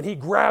out, and he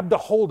grabbed a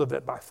hold of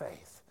it by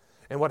faith.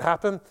 And what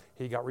happened?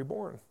 He got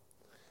reborn.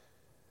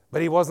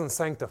 But he wasn't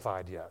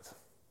sanctified yet.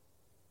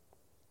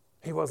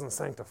 He wasn't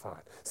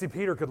sanctified. See,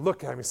 Peter could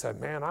look at him and say,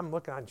 man, I'm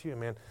looking at you,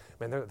 man.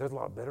 There's a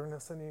lot of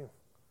bitterness in you.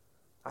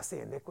 I see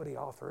iniquity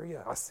all through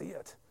you. I see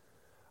it.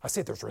 I see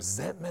it. There's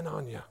resentment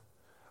on you.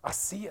 I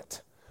see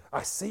it.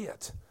 I see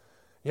it.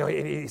 You know,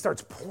 he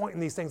starts pointing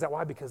these things out.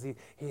 Why? Because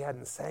he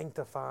hadn't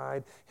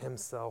sanctified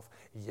himself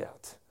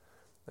yet.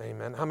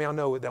 Amen. How many of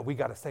y'all know that we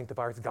got to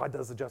sanctify ourselves? God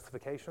does the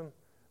justification,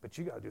 but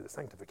you got to do the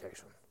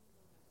sanctification.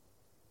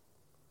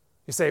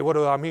 You say, what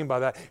do I mean by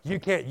that?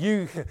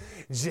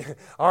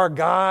 Our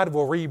God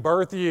will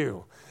rebirth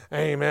you.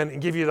 Amen.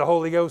 And give you the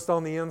Holy Ghost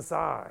on the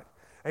inside.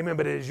 Amen.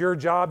 But it is your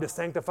job to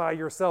sanctify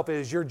yourself. It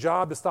is your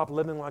job to stop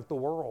living like the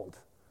world.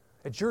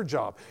 It's your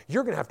job.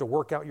 You're going to have to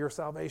work out your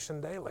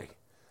salvation daily.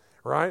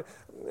 Right?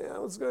 Yeah,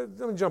 let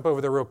me jump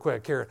over there real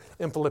quick here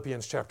in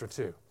Philippians chapter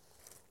 2.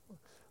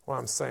 What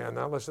I'm saying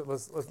now,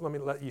 let me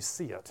let you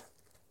see it.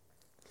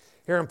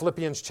 Here in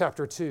Philippians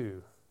chapter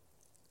 2.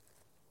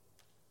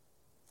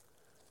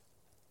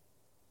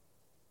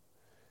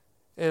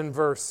 In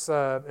verse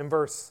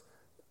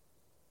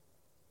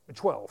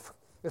 12.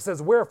 It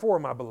says, wherefore,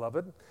 my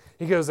beloved,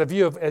 he goes,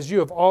 as you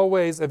have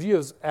always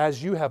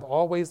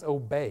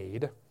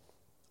obeyed,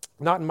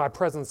 not in my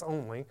presence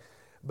only,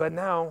 but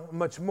now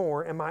much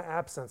more in my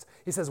absence.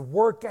 He says,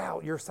 work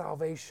out your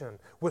salvation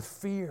with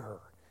fear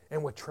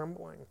and with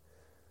trembling.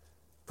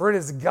 For it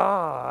is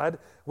God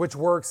which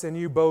works in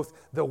you both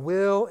the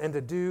will and to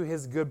do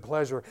His good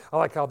pleasure. I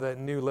like how the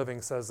New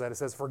Living says that. It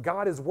says, for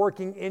God is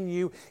working in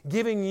you,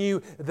 giving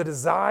you the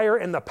desire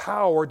and the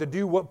power to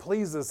do what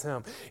pleases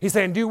Him. He's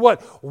saying, do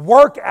what?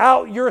 Work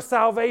out your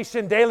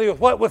salvation daily with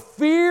what? With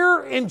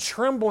fear and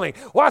trembling.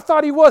 Well, I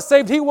thought he was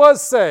saved. He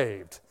was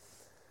saved.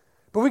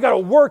 But we got to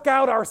work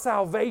out our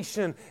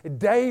salvation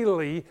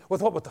daily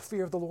with what? With the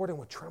fear of the Lord and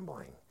with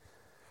trembling.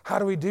 How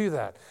do we do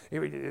that?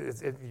 You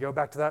go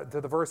back to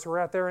the verse we're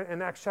at there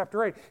in Acts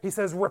chapter 8. He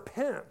says,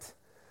 repent.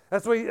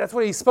 That's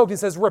what he spoke. He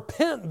says,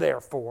 repent,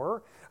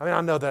 therefore. I mean,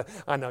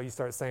 I know you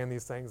start saying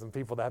these things and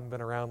people that haven't been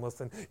around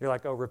listen, you're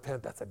like, oh,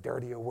 repent, that's a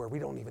dirty word. We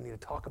don't even need to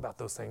talk about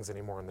those things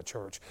anymore in the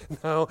church.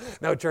 No,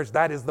 church,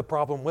 that is the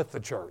problem with the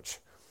church.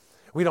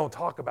 We don't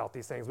talk about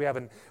these things.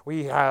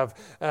 We have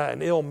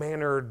an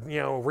ill-mannered,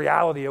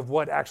 reality of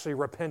what actually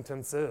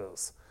repentance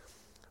is.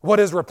 What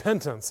is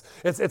repentance?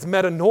 It's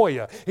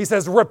metanoia. He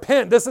says,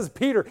 repent. This is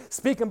Peter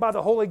speaking by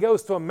the Holy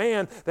Ghost to a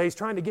man that he's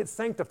trying to get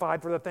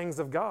sanctified for the things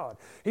of God.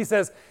 He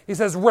says,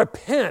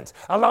 repent.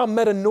 Allow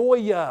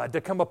metanoia to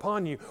come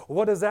upon you.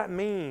 What does that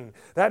mean?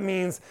 That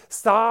means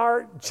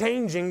start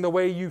changing the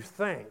way you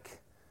think.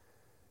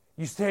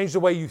 You change the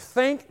way you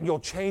think, you'll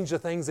change the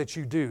things that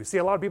you do. See,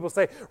 a lot of people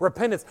say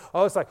repentance,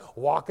 it's like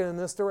walking in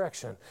this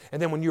direction.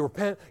 And then when you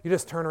repent, you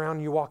just turn around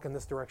and you walk in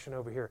this direction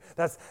over here.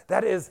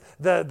 That is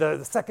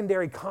the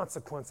secondary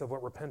consequence of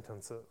what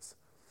repentance is.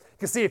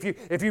 Because see,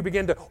 if you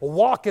begin to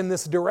walk in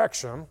this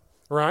direction,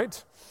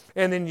 right?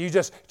 And then you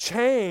just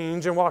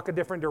change and walk a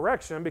different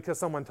direction because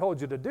someone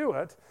told you to do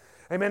it.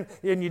 Amen.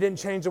 And you didn't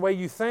change the way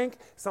you think,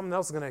 something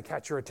else is going to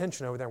catch your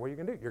attention over there. What are you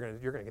going to do?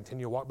 You're going to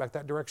continue to walk back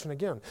that direction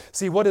again.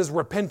 See, what is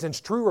repentance?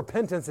 True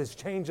repentance is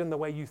changing the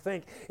way you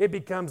think. It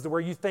becomes to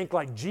where you think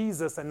like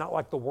Jesus and not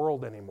like the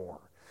world anymore.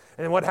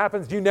 And what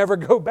happens? You never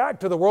go back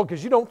to the world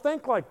because you don't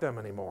think like them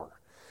anymore.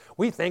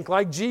 We think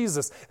like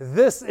Jesus.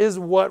 This is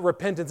what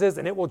repentance is,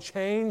 and it will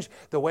change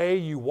the way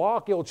you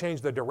walk. It will change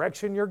the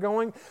direction you're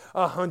going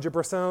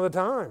 100% of the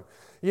time.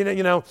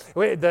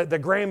 The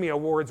Grammy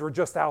Awards were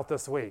just out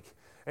this week.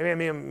 I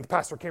mean,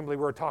 Pastor Kimberly,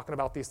 we were talking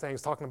about these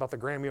things, talking about the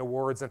Grammy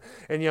Awards, and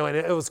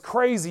it was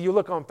crazy. You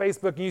look on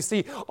Facebook and you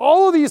see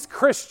all of these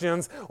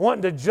Christians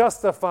wanting to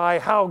justify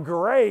how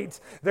great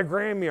the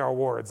Grammy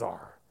Awards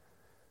are.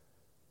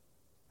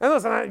 And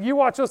listen, you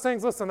watch those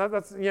things, listen,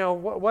 that's,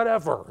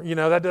 whatever.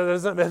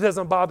 That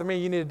doesn't bother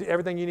me.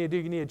 Everything you need to do,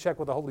 you need to check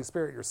with the Holy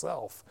Spirit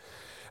yourself.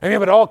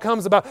 But it all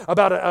comes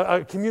about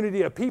a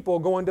community of people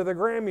going to the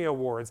Grammy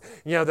Awards.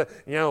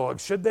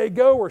 Should they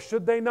go or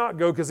should they not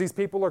go because these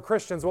people are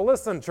Christians? Well,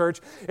 listen,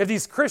 church, if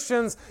these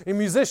Christians and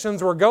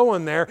musicians were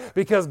going there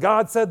because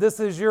God said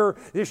this is your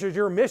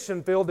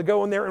mission field to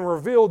go in there and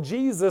reveal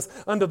Jesus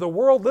unto the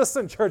world,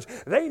 listen, church,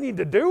 they need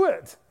to do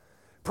it.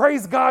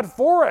 Praise God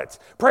for it.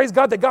 Praise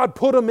God that God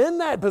put them in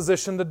that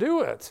position to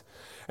do it.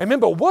 Amen.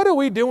 But what are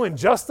we doing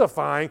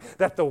justifying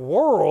that the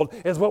world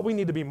is what we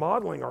need to be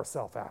modeling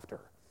ourselves after?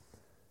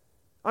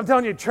 I'm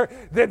telling you,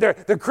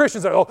 the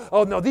Christians are,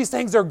 oh no, these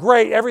things are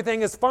great.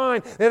 Everything is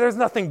fine. There's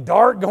nothing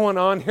dark going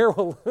on here.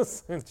 Well,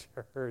 listen,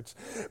 church,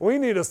 we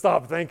need to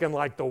stop thinking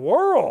like the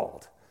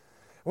world.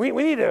 We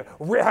need to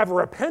have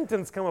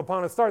repentance come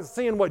upon us, start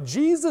seeing what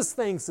Jesus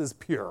thinks is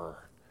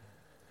pure,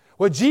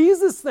 what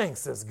Jesus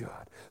thinks is good.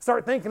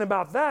 Start thinking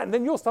about that, and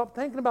then you'll stop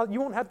thinking about, you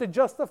won't have to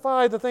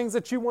justify the things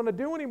that you want to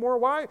do anymore.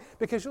 Why?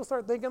 Because you'll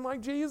start thinking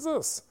like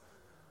Jesus.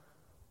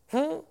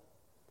 Come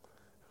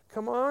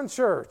on,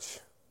 church.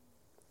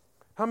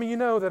 How many of you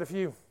know that if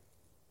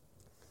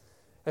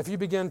you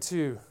begin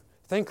to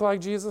think like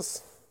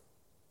Jesus,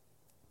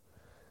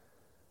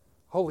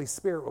 Holy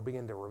Spirit will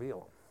begin to reveal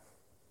them.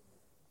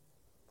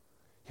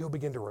 He'll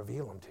begin to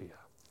reveal them to you.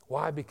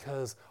 Why?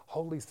 Because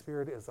Holy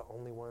Spirit is the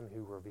only one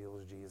who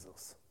reveals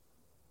Jesus.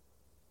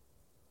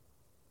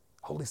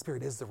 Holy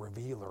Spirit is the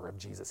revealer of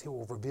Jesus. He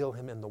will reveal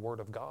him in the Word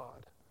of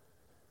God.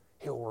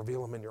 He'll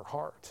reveal him in your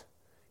heart.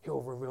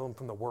 He'll reveal him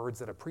from the words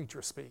that a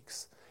preacher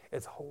speaks.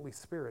 It's Holy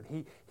Spirit.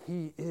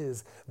 He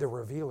is the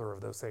revealer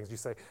of those things. You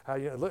say,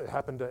 look, it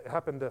happened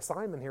to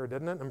Simon here,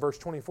 didn't it? In verse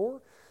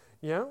 24,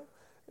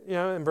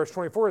 in verse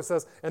 24 it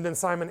says, and then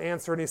Simon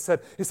answered and he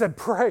said,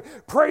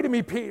 pray to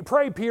me,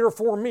 pray Peter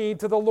for me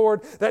to the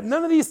Lord that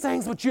none of these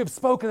things which you have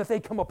spoken, that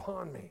they come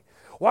upon me.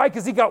 Why?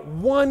 Because he got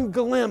one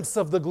glimpse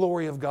of the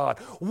glory of God,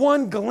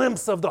 one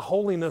glimpse of the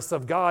holiness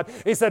of God.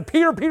 He said,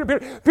 Peter,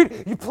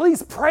 you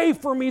please pray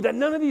for me that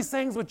none of these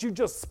things which you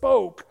just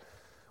spoke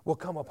will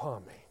come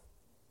upon me.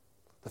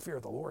 The fear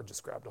of the Lord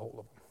just grabbed a hold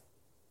of him.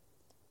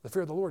 The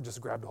fear of the Lord just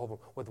grabbed a hold of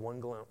him with one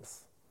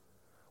glimpse.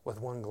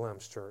 With one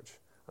glimpse, church.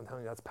 I'm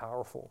telling you, that's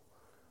powerful.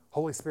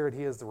 Holy Spirit,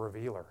 he is the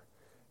revealer.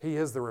 He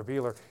is the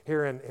revealer.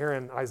 Here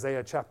in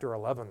Isaiah chapter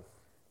 11.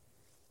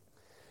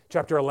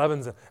 Chapter 11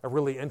 is a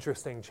really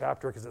interesting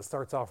chapter because it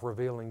starts off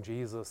revealing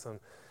Jesus,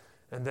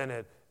 and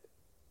then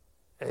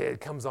it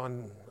comes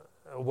on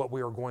what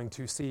we are going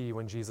to see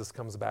when Jesus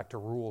comes back to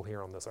rule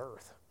here on this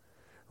earth,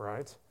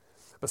 right?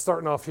 But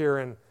starting off here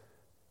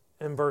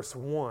in verse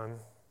 1,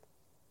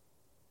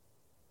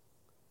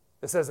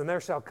 it says, and there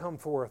shall come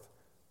forth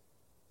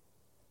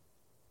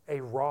a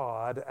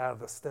rod out of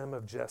the stem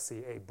of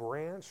Jesse, a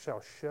branch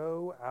shall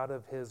show out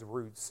of his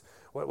roots.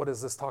 What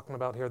is this talking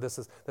about here? This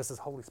is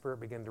Holy Spirit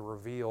begin to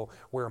reveal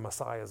where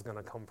Messiah is going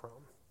to come from.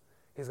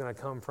 He's going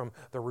to come from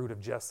the root of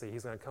Jesse.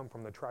 He's going to come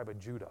from the tribe of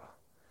Judah.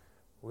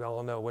 We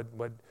all know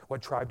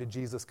what tribe did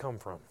Jesus come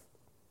from?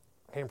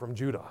 Came from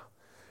Judah,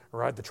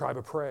 right? The tribe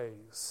of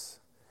praise.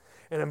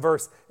 And in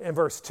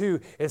verse 2,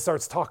 it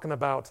starts talking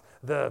about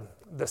the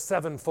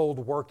sevenfold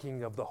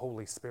working of the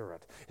Holy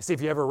Spirit. You see,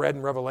 if you ever read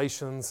in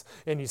Revelations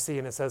and you see,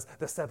 and it says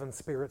the seven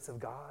spirits of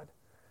God,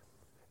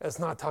 it's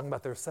not talking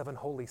about there's seven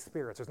Holy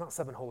Spirits. There's not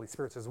seven Holy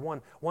Spirits. There's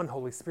one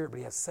Holy Spirit, but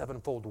he has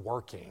sevenfold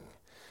working.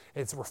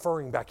 It's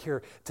referring back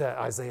here to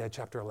Isaiah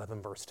chapter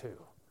 11, verse 2,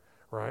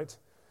 right?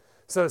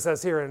 So it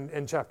says here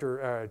in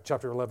chapter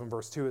 11,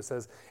 verse 2, it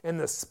says, and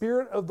the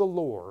Spirit of the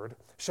Lord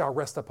shall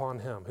rest upon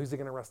him. Who's he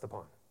going to rest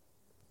upon?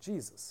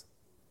 Jesus,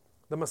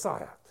 the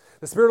Messiah.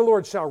 The Spirit of the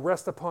Lord shall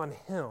rest upon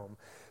him.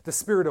 The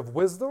Spirit of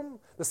wisdom,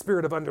 the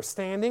Spirit of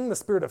understanding, the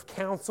Spirit of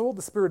counsel,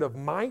 the Spirit of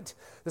might,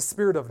 the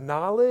Spirit of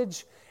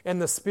knowledge,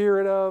 and the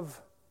Spirit of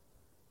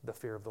the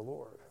fear of the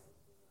Lord.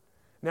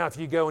 Now, if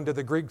you go into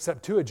the Greek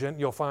Septuagint,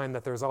 you'll find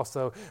that there's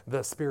also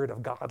the Spirit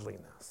of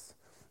godliness,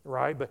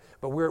 right? But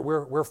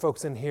we're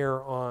focusing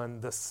here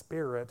on the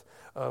Spirit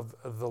of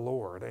the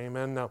Lord.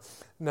 Amen.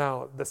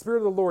 Now, the Spirit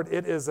of the Lord,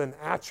 it is an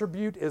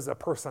attribute, is a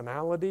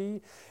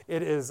personality,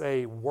 it is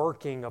a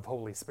working of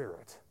Holy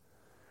Spirit.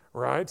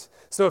 right?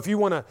 So if you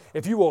want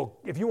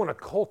to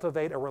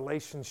cultivate a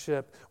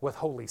relationship with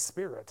Holy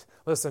Spirit,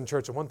 listen,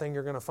 church, the one thing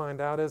you're going to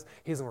find out is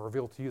He's going to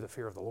reveal to you the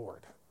fear of the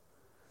Lord.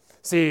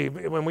 See,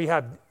 when we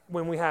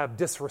have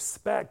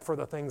disrespect for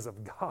the things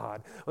of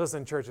God,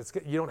 listen, church,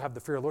 you don't have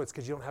the fear of the Lord. It's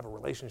because you don't have a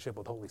relationship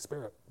with Holy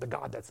Spirit, the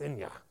God that's in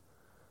you.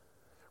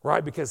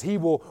 Right? Because He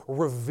will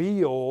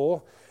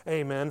reveal,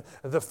 amen,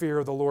 the fear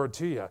of the Lord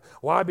to you.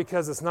 Why?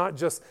 Because it's not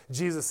just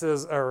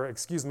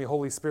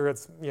Holy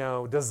Spirit's,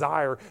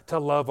 desire to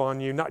love on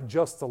you, not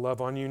just to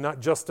love on you, not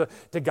just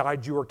to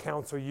guide you or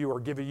counsel you or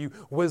give you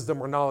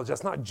wisdom or knowledge.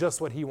 That's not just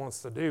what He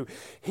wants to do.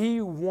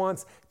 He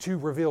wants to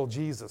reveal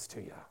Jesus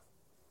to you.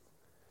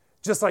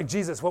 Just like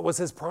Jesus, what was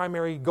His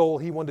primary goal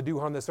He wanted to do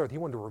on this earth? He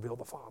wanted to reveal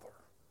the Father.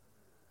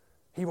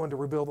 He wanted to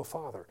reveal the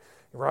Father,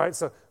 right?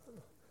 So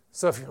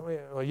if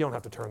you don't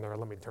have to turn there.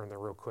 Let me turn there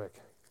real quick.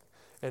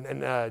 And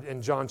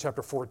in John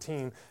chapter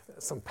 14,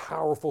 some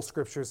powerful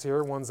scriptures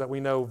here, ones that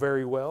we know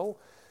very well.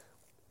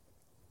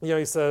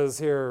 He says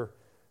here,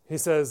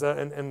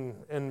 in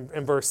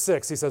verse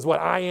 6, He says, what?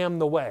 I am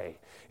the way.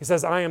 He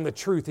says, I am the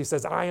truth. He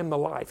says, I am the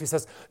life. He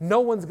says, no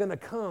one's going to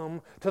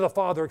come to the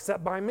Father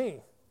except by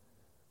me.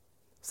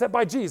 Except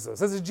by Jesus.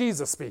 This is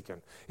Jesus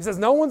speaking. He says,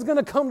 no one's going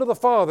to come to the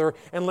Father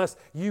unless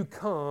you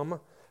come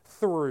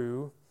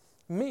through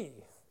me.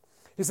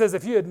 He says,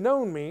 if you had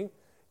known me,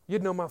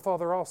 you'd know my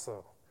Father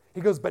also. He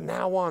goes, but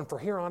now on, for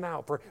here on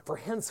out, for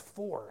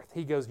henceforth,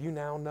 He goes, you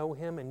now know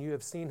Him and you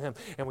have seen Him.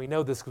 And we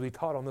know this because we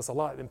taught on this a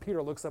lot. And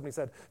Peter looks up and he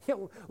said,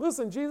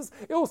 listen, Jesus,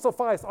 it will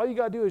suffice. All you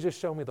got to do is just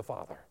show me the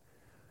Father.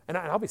 And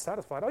I'll be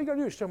satisfied. All you got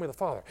to do is show me the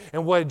Father.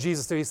 And what did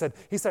Jesus do?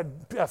 He said,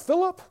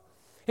 Philip,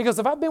 He goes,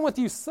 if I've been with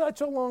you such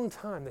a long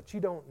time that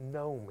you don't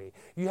know me,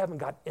 you haven't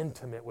got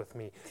intimate with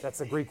me. That's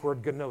the Greek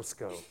word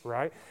gnosko,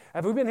 right?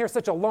 Have we been here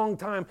such a long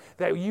time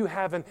that you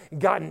haven't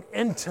gotten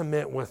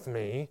intimate with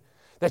me,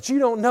 that you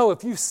don't know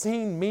if you've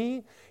seen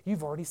me,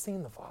 you've already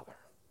seen the Father.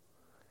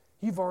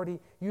 You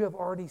have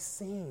already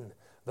seen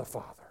the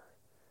Father.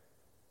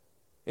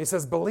 He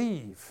says,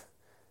 believe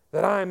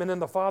that I am in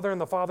the Father and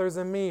the Father is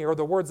in me, or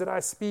the words that I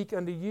speak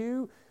unto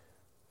you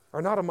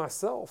are not of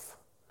myself,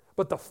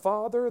 but the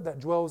Father that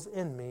dwells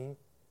in me,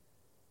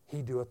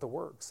 He doeth the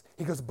works.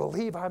 He goes,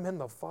 believe I'm in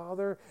the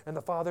Father and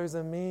the Father's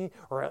in me,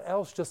 or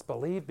else just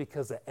believe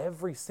because of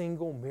every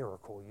single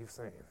miracle you've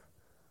seen.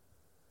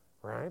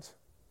 Right?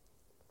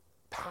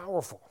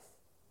 Powerful.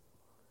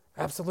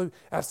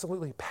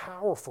 Absolutely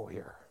powerful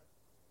here.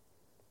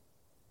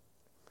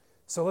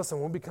 So listen,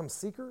 when we become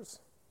seekers,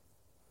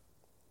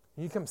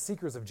 when you become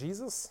seekers of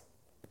Jesus,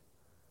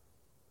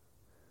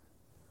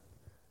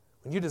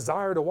 when you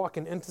desire to walk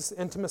in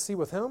intimacy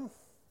with Him,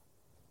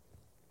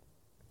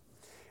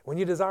 when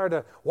you desire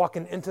to walk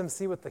in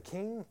intimacy with the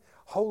King,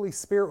 Holy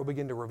Spirit will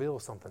begin to reveal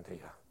something to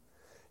you.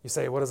 You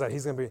say, what is that?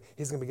 He's going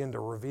to begin to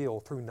reveal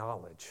through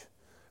knowledge,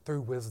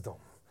 through wisdom,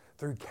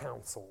 through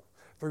counsel,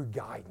 through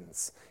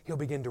guidance. He'll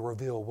begin to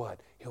reveal what?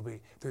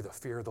 Through the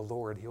fear of the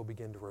Lord, He'll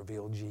begin to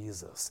reveal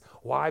Jesus.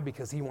 Why?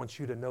 Because He wants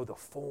you to know the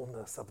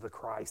fullness of the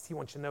Christ. He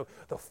wants you to know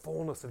the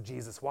fullness of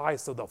Jesus. Why?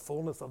 So the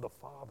fullness of the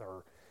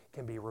Father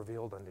can be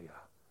revealed unto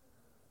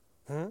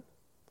you.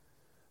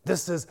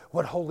 This is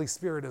what Holy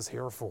Spirit is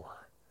here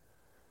for.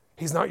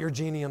 He's not your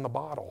genie in the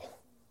bottle.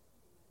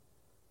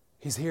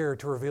 He's here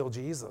to reveal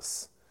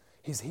Jesus.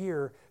 He's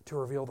here to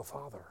reveal the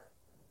Father.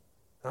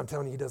 And I'm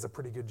telling you, He does a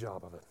pretty good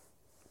job of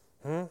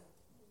it.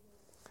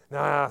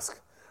 Now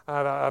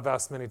I've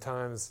asked many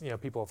times,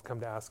 people have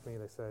come to ask me,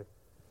 they say,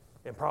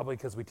 and probably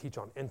because we teach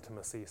on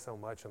intimacy so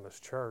much in this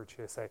church,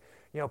 they say,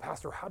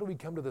 Pastor, how do we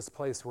come to this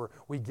place where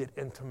we get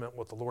intimate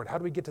with the Lord? How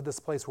do we get to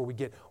this place where we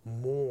get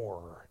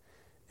more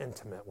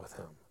intimate with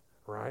Him,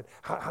 right?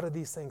 How do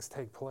these things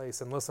take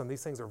place? And listen,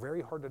 these things are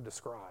very hard to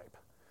describe.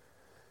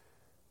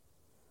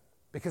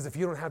 Because if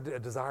you don't have a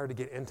desire to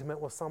get intimate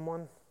with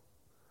someone,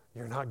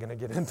 you're not going to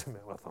get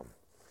intimate with them.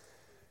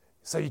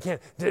 So you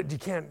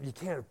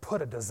can't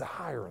put a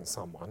desire in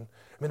someone.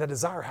 I mean, that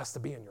desire has to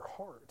be in your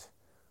heart.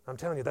 I'm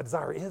telling you, that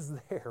desire is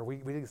there. We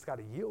just got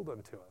to yield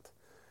unto it,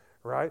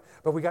 right?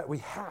 But we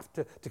have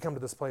to come to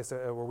this place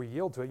where we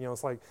yield to it.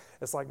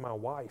 It's like my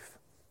wife.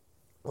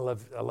 I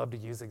love to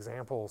use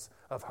examples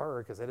of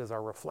her because it is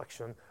our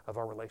reflection of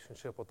our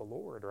relationship with the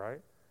Lord, right?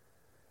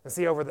 And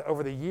see,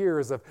 over the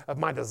years of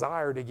my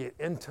desire to get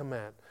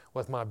intimate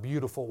with my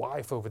beautiful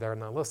wife over there,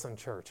 now listen,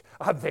 church,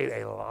 I've made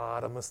a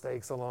lot of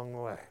mistakes along the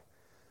way.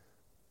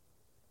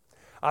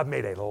 I've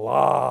made a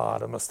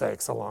lot of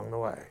mistakes along the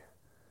way.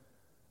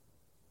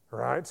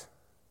 Right?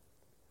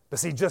 But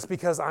see, just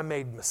because I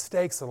made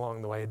mistakes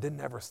along the way, it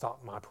didn't ever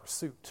stop my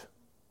pursuit.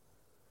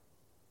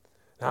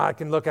 Now I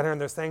can look at her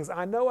and there's things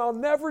I know I'll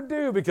never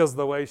do because of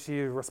the way she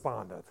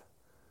responded.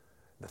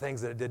 The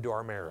things that it did to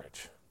our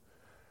marriage.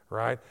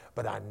 Right?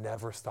 But I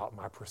never stopped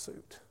my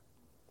pursuit.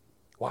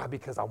 Why?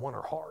 Because I want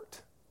her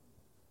heart.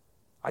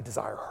 I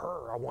desire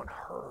her. I want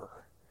her.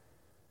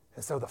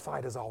 And so the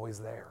fight is always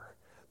there.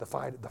 The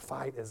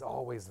fight is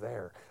always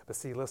there. But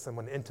see, listen,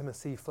 when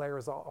intimacy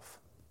flares off,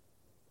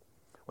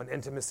 when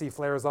intimacy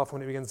flares off,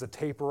 when it begins to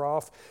taper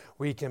off,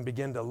 we can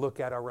begin to look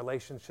at our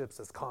relationships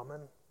as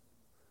common.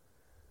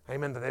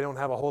 Amen, that they don't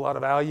have a whole lot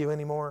of value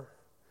anymore.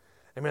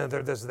 Amen,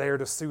 they're just there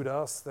to suit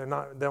us. They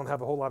don't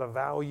have a whole lot of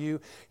value.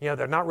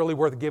 They're not really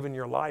worth giving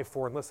your life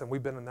for. And listen,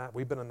 we've been in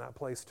that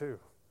place too.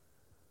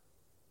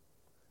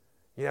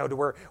 To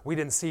where we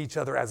didn't see each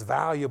other as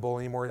valuable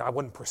anymore. I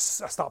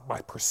stopped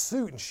my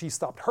pursuit and she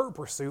stopped her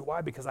pursuit.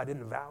 Why? Because I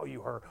didn't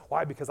value her.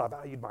 Why? Because I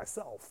valued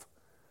myself.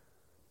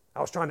 I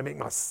was trying to make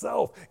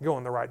myself go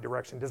in the right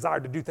direction,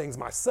 desired to do things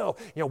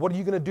myself. What are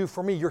you going to do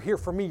for me? You're here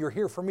for me. You're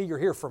here for me. You're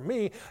here for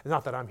me.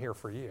 Not that I'm here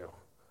for you,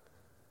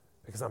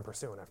 because I'm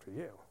pursuing after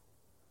you.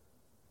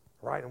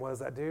 Right? And what does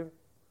that do?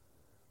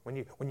 When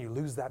you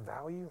lose that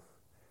value,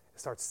 it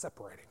starts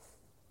separating.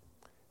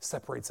 It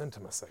separates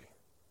intimacy.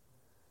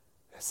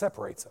 It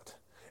separates it.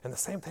 And the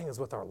same thing is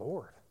with our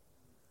Lord.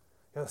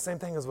 The same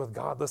thing is with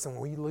God. Listen,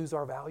 when we lose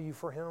our value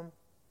for Him,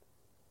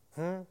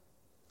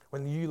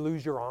 when you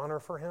lose your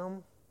honor for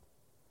Him,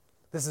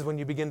 this is when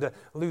you begin to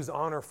lose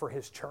honor for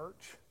His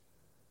church.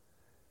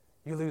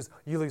 You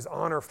lose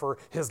honor for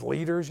His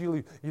leaders.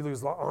 You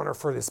lose honor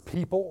for His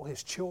people,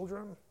 His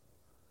children.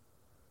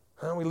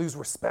 We lose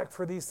respect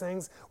for these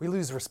things. We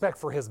lose respect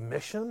for His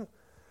mission.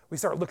 We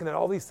start looking at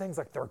all these things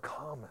like they're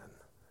common.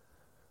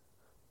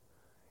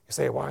 You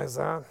say, why is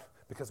that?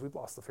 Because we've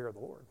lost the fear of the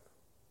Lord.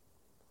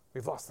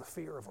 We've lost the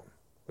fear of Him.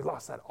 We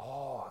lost that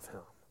awe of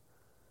Him.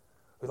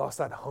 We lost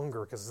that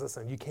hunger, because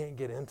listen, you can't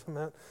get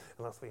intimate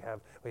unless we have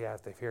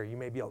the fear. You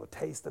may be able to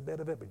taste a bit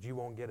of it, but you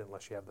won't get it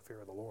unless you have the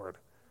fear of the Lord.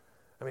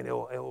 I mean, it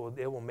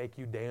will make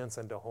you dance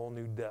into whole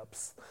new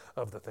depths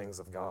of the things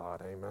of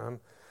God. Amen.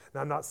 Now,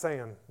 I'm not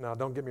saying,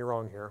 don't get me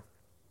wrong here.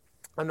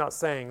 I'm not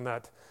saying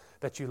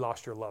that you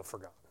lost your love for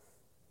God.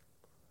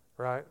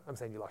 Right? I'm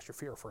saying you lost your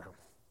fear for Him.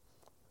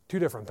 Two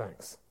different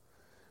things.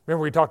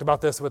 Remember, we talked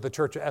about this with the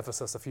church of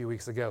Ephesus a few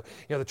weeks ago.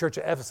 The church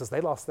of Ephesus, they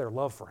lost their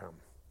love for Him.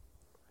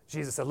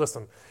 Jesus said,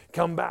 listen,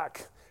 come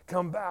back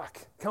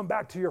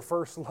to your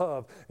first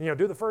love.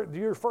 Do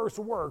your first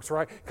works,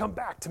 right? Come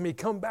back to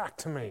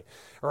me,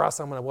 or else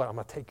I'm going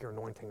to take your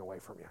anointing away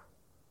from you.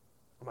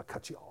 I'm going to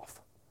cut you off.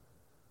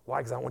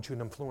 Why? Because I don't want you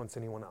to influence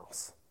anyone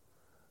else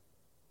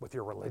with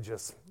your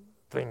religious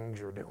things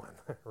you're doing,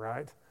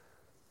 right?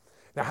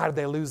 Now, how did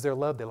they lose their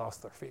love? They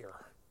lost their fear.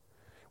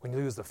 When you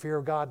lose the fear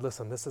of God,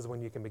 listen, this is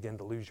when you can begin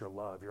to lose your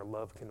love. Your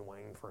love can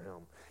wane for Him.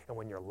 And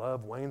when your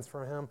love wanes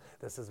for Him,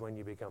 this is when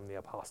you become the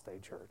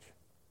apostate church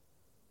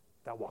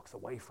that walks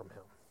away from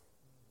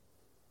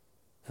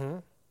Him.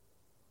 I'm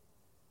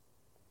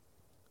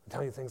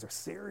telling you, things are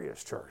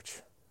serious,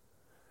 church.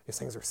 These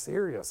things are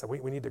serious, and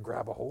we need to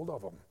grab a hold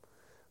of them.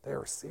 They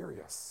are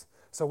serious.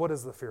 So what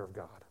is the fear of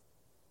God?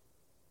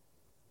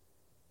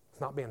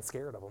 It's not being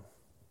scared of Him.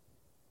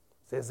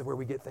 This is where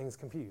we get things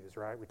confused,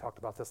 right? We talked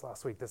about this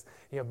last week.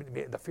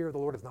 The fear of the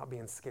Lord is not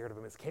being scared of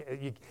Him.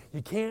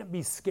 You can't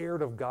be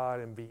scared of God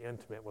and be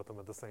intimate with Him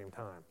at the same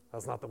time.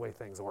 That's not the way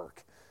things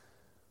work.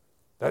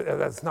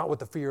 That's not what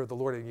the fear of the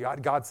Lord is.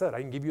 God said,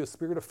 I can give you a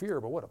spirit of fear,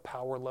 but what? A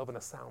power, love, and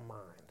a sound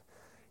mind.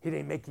 He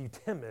didn't make you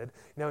timid.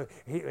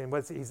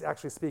 He's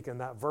actually speaking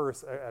that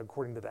verse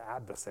according to the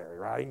adversary,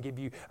 right? I didn't give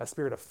you a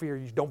spirit of fear.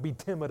 You don't be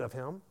timid of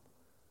Him.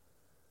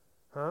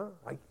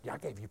 I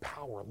gave you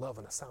power, love,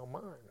 and a sound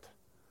mind.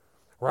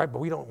 Right? But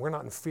we're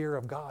not in fear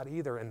of God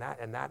either in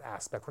that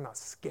aspect. We're not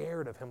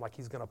scared of Him like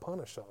He's going to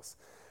punish us.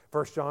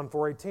 1 John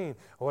 4:18,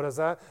 what is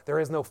that? There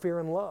is no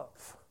fear in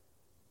love.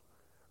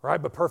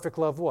 Right? But perfect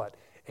love what?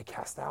 It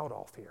casts out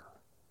all fear.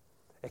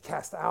 It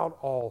casts out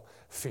all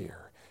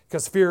fear.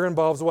 Because fear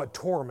involves what?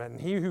 Torment.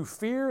 And he who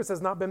fears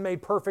has not been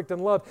made perfect in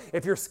love.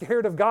 If you're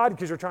scared of God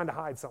because you're trying to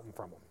hide something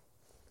from Him.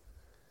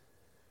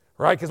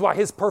 Right? Because why?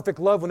 His perfect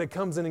love, when it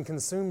comes in and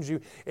consumes you,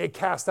 it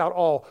casts out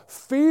all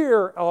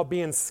fear of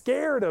being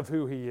scared of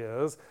who He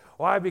is.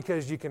 Why?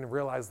 Because you can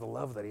realize the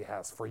love that He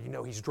has for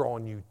you. He's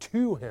drawing you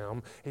to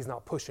Him. He's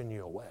not pushing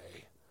you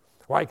away.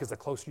 Why? Because the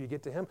closer you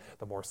get to Him,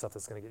 the more stuff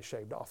that's going to get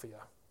shaved off of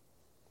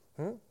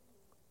you.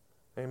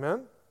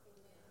 Amen?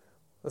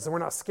 Listen, we're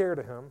not scared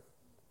of Him.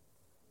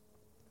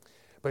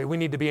 But we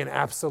need to be in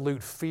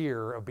absolute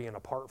fear of being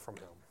apart from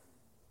Him.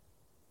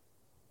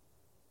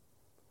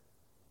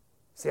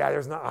 See,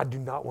 I do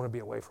not want to be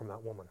away from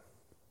that woman.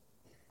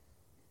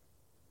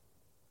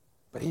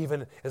 But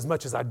even as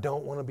much as I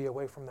don't want to be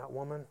away from that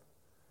woman,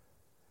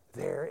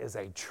 there is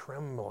a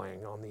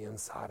trembling on the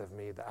inside of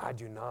me that I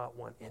do not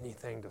want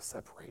anything to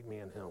separate me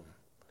and Him,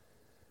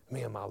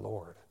 me and my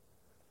Lord.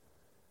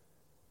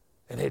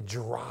 And it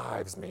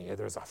drives me.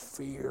 There's a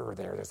fear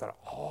there. There's an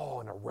awe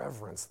and a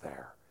reverence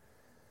there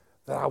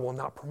that I will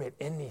not permit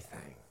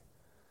anything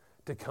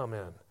to come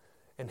in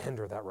and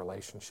hinder that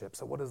relationship.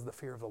 So what is the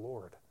fear of the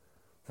Lord?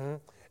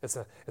 It's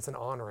an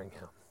honoring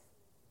Him.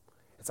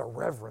 It's a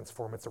reverence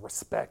for Him. It's a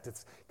respect.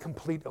 It's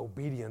complete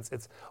obedience.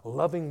 It's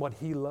loving what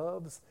He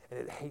loves, and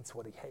it hates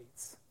what He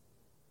hates.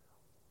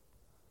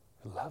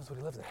 It loves what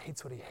He loves and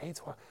hates what He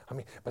hates.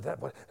 But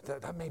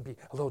that may be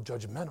a little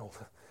judgmental.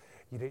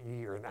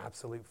 You're in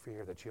absolute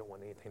fear that you don't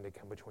want anything to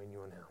come between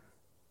you and Him.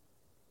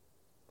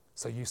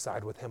 So you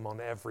side with Him on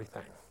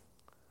everything.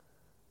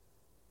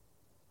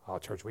 Oh,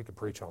 church, we could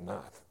preach on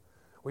that.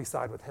 We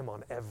side with him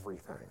on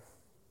everything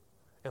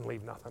and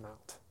leave nothing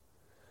out.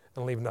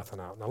 And leave nothing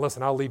out. Now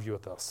listen, I'll leave you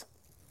with this.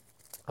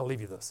 I'll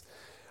leave you this.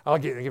 I'll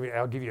give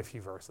you a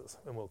few verses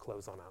and we'll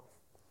close on out.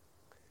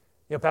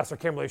 You know, Pastor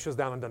Kimberly, she was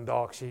down in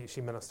Dundalk.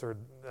 She ministered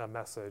a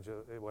message,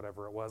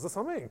 whatever it was.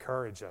 Listen, let me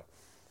encourage you.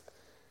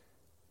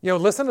 You know,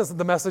 listen to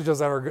the messages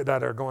that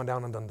are going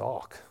down in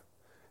Dundalk.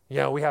 You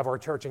know, we have our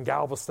church in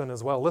Galveston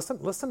as well.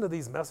 Listen to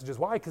these messages.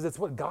 Why? Because it's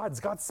what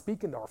God's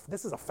speaking to us.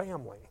 This is a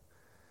family.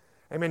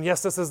 Amen.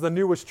 Yes, this is the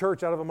newest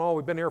church out of them all.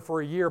 We've been here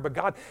for a year, but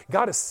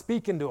God is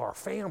speaking to our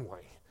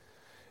family.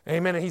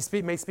 Amen. And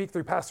he may speak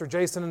through Pastor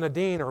Jason and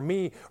Nadine or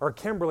me or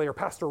Kimberly or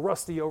Pastor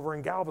Rusty over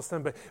in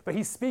Galveston, but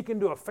he's speaking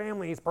to a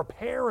family. He's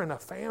preparing a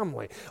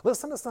family.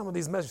 Listen to some of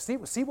these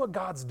messages. See what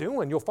God's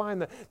doing. You'll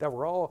find that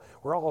we're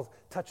all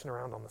touching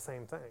around on the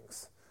same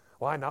things.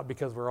 Why? Not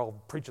because we're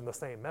all preaching the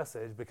same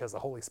message, because the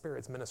Holy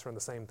Spirit's ministering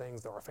the same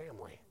things to our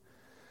family.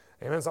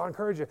 Amen. So I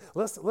encourage you,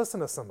 listen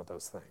to some of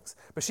those things.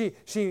 But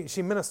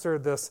she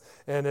ministered this,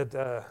 and it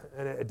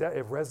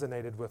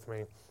resonated with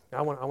me.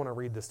 I want to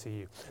read this to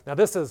you. Now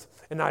this is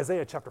in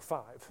Isaiah chapter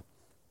 5.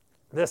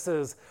 This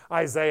is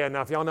Isaiah.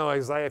 Now if y'all know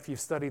Isaiah, if you've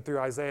studied through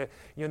Isaiah,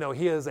 you know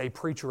he is a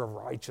preacher of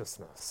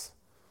righteousness.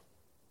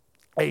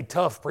 A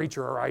tough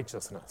preacher of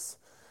righteousness.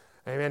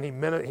 Amen.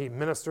 He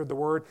ministered the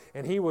word,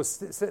 and he was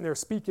sitting there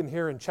speaking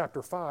here in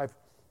chapter 5.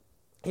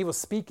 He was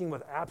speaking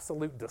with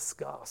absolute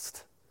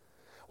disgust.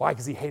 Why?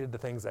 Because he hated the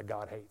things that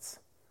God hates.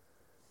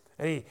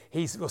 And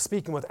he was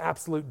speaking with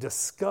absolute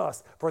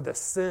disgust for the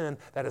sin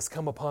that has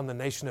come upon the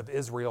nation of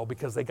Israel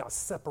because they got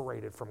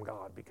separated from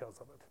God because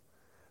of it.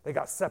 They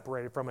got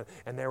separated from it,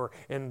 and they were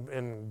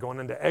going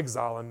into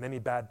exile, and many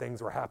bad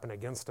things were happening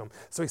against them.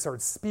 So he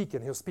started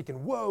speaking. He was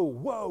speaking, woe,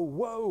 woe,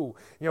 woe.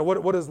 You know,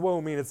 what does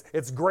woe mean?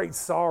 It's great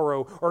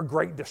sorrow or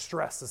great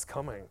distress is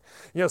coming.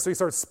 You know, so he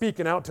starts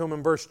speaking out to him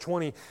in verse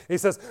 20. He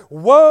says,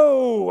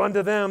 woe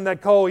unto them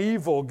that call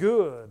evil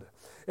good,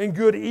 and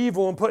good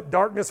evil, and put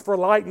darkness for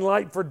light and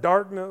light for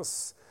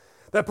darkness,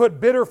 that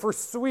put bitter for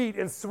sweet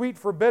and sweet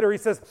for bitter. He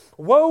says,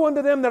 woe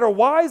unto them that are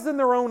wise in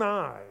their own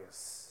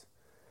eyes,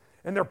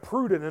 and they're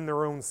prudent in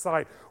their own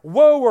sight.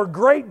 Woe or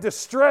great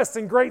distress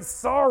and great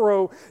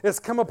sorrow is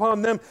come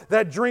upon them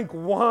that drink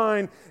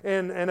wine,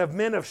 and of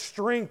men of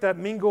strength that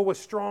mingle with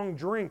strong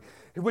drink,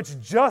 which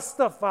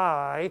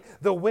justify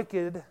the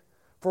wicked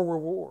for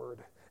reward,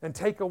 and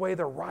take away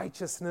the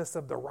righteousness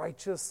of the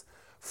righteous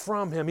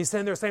from him. He's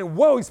standing there saying,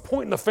 whoa, he's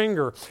pointing the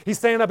finger. He's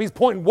standing up, he's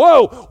pointing,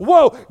 whoa,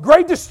 whoa,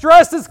 great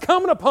distress is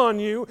coming upon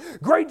you.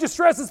 Great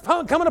distress is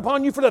coming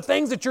upon you for the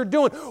things that you're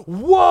doing.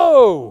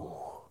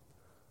 Whoa.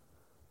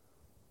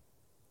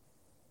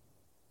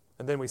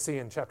 And then we see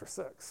in chapter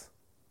 6,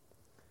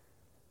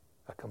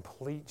 a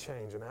complete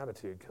change in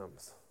attitude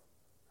comes,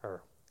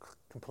 or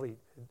complete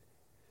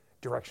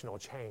directional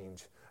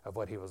change of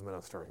what he was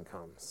ministering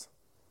comes.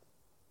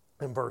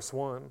 In verse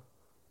 1,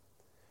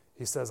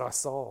 he says, I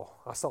saw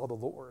the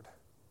Lord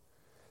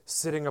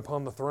sitting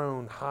upon the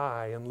throne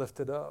high and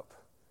lifted up.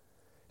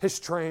 His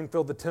train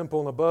filled the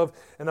temple, and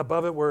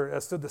above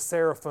it stood the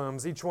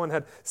seraphims. Each one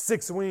had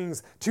 6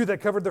 wings, 2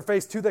 that covered their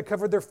face, 2 that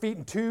covered their feet,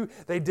 and 2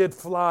 they did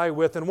fly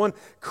with. And one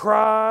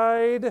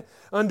cried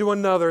unto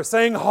another,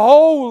 saying,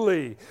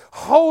 Holy,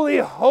 holy,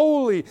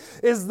 holy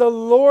is the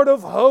Lord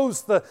of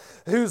hosts,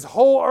 whose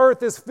whole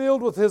earth is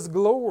filled with his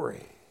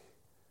glory.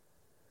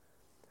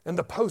 And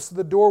the posts of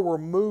the door were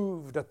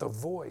moved at the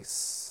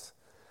voice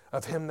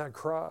of him that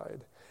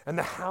cried. And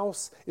the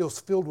house, it was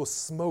filled with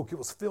smoke. It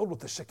was filled with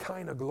the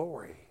Shekinah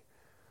glory.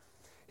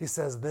 He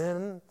says,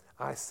 then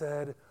I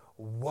said,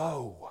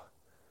 woe,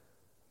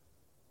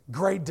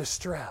 great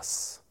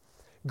distress,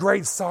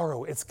 great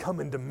sorrow, it's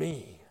coming to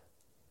me.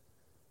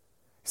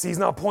 See, he's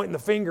not pointing the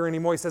finger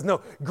anymore. He says, no,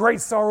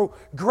 great sorrow,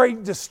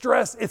 great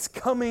distress, it's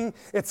coming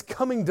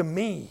to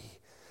me.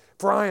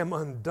 For I am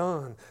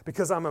undone,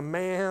 because I'm a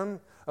man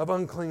of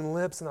unclean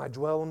lips, and I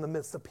dwell in the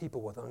midst of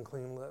people with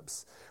unclean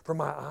lips. For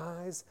my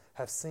eyes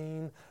have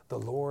seen the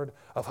Lord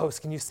of hosts.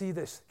 Can you see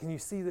this? Can you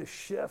see this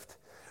shift?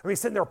 I mean, he's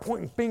sitting there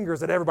pointing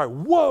fingers at everybody.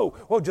 Whoa,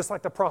 whoa, just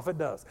like the prophet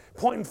does.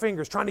 Pointing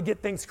fingers, trying to get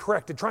things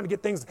corrected, trying to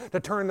get things to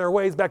turn their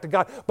ways back to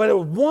God. But it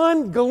was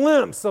one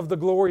glimpse of the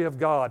glory of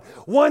God,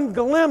 one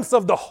glimpse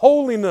of the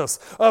holiness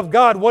of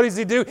God. What does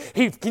he do?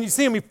 Can you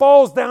see him? He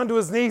falls down to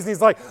his knees, and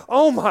he's like,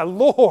 oh my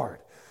Lord.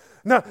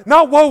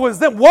 Not woe is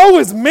them, woe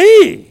is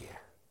me.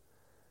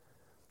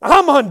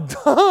 I'm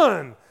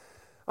undone.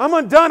 I'm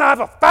undone. I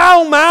have a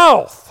foul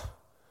mouth.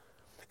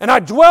 And I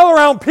dwell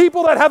around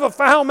people that have a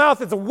foul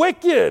mouth. It's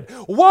wicked.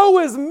 Woe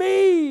is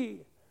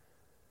me.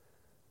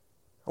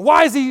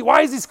 Why is he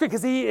screaming?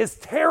 Because he is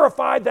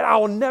terrified that I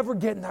will never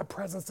get in that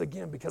presence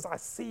again, because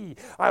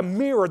I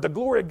mirror the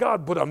glory of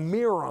God, put a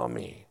mirror on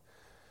me.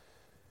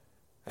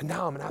 And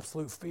now I'm in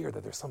absolute fear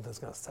that there's something that's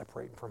going to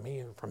separate from me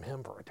and from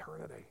him for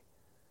eternity.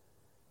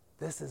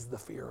 This is the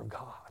fear of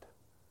God.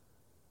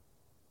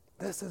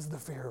 This is the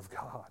fear of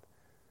God.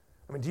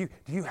 I mean, do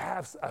you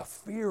have a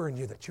fear in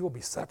you that you will be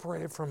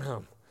separated from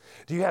him?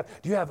 Do you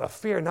have a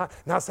fear?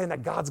 Not saying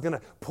that God's going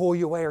to pull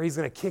you away or he's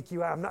going to kick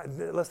you out.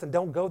 Listen,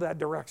 don't go that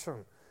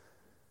direction.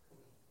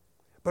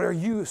 But are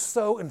you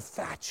so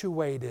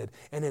infatuated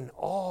and in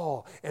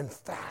awe and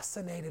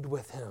fascinated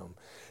with him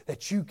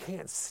that you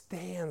can't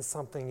stand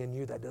something in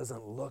you that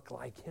doesn't look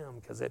like him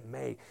because it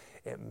may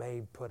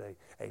put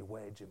a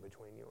wedge in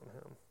between you and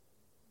him?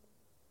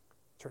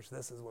 Church,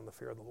 this is when the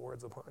fear of the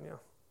Lord's upon you.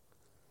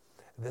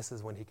 This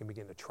is when he can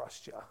begin to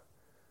trust you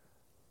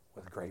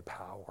with great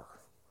power,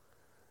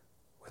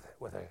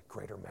 with a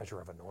greater measure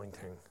of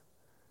anointing.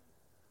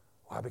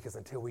 Why? Because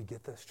until we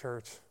get this,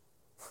 church,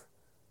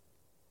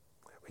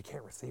 we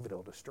can't receive it.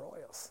 It'll destroy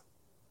us.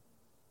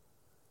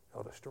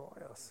 It'll destroy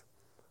us.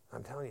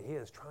 I'm telling you, he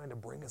is trying to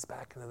bring us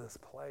back into this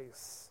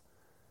place.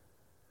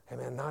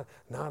 Amen.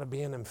 Not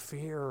being in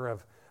fear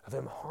of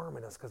him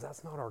harming us, because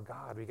that's not our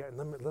God.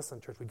 Listen,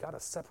 church, we got to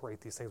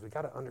separate these things. We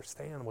got to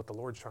understand what the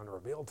Lord's trying to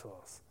reveal to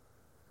us.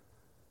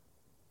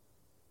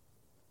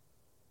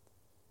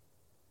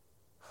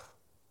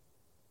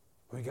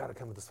 We got to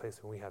come to this place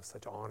when we have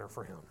such honor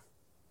for him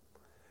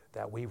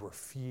that we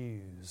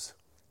refuse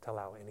to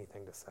allow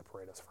anything to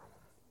separate us from him.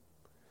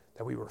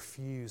 That we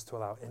refuse to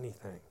allow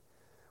anything.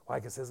 Why?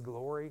 Because his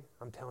glory,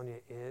 I'm telling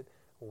you, it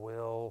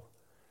will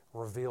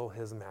reveal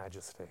his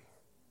majesty.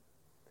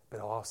 But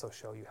it'll also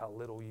show you how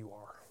little you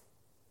are.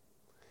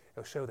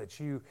 It'll show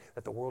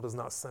that the world is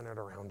not centered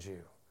around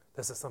you.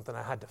 This is something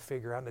I had to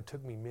figure out, and it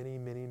took me many,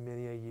 many,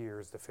 many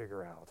years to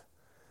figure out.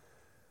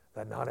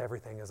 That not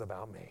everything is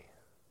about me.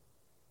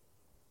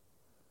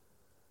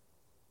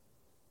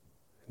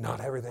 Not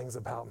everything's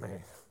about me.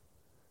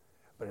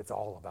 But it's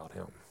all about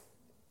him.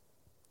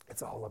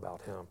 It's all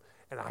about him.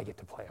 And I get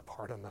to play a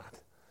part in that.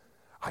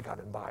 I got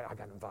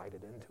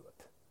invited into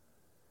it.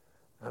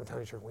 I'm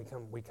telling you, church,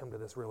 we come to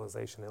this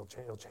realization, it'll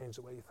change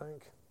the way you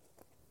think.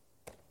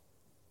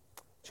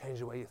 Change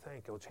the way you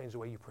think. It'll change the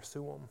way you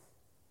pursue him.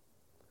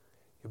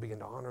 You'll begin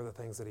to honor the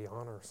things that he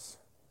honors.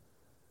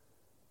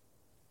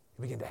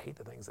 You begin to hate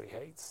the things that he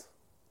hates.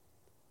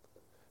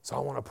 So I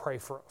want to pray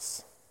for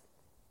us.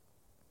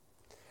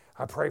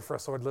 I pray for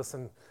us, Lord.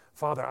 Listen,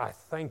 Father, I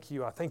thank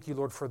you. I thank you,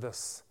 Lord, for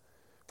this,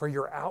 for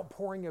your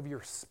outpouring of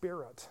your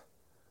Spirit,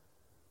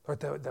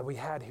 Lord, that we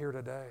had here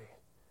today.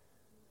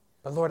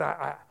 But Lord,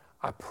 I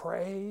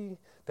pray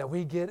that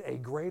we get a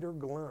greater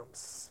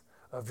glimpse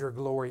of your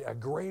glory, a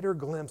greater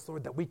glimpse,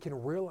 Lord, that we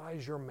can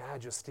realize your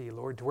majesty,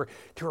 Lord, to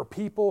where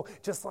people,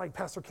 just like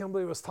Pastor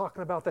Kimberly was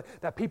talking about,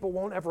 that people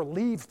won't ever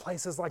leave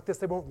places like this.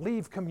 They won't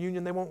leave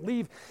communion. They won't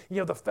leave,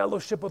 the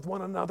fellowship with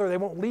one another. They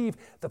won't leave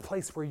the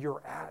place where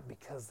you're at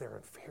because they're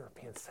in fear of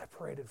being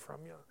separated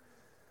from you.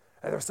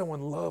 And there's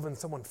someone love and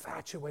someone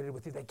infatuated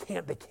with you. They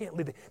can't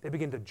leave. They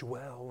begin to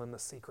dwell in the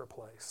secret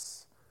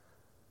place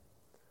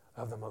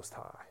of the Most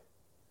High.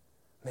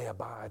 They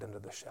abide under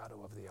the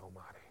shadow of the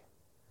Almighty.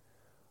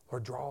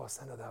 Lord, draw us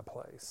into that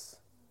place.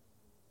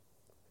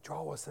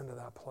 Draw us into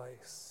that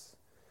place.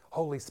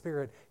 Holy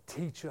Spirit,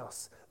 teach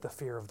us the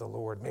fear of the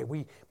Lord. May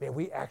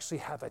we actually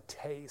have a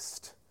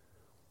taste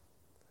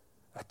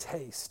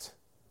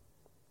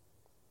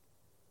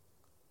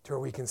to where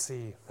we can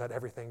see that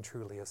everything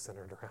truly is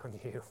centered around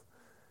you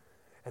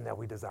and that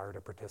we desire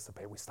to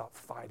participate. We stop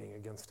fighting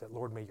against it.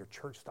 Lord, may your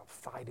church stop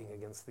fighting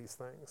against these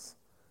things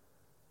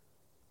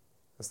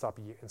and start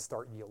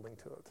yielding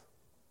to it.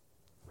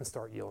 And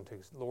start yielding to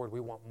it. Lord, we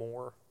want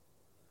more.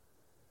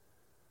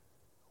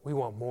 We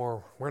want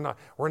more. We're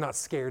not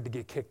scared to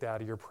get kicked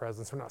out of your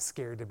presence. We're not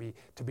scared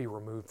to be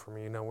removed from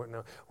you.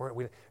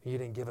 You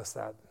didn't give us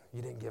that.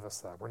 You didn't give us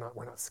that. We're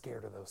not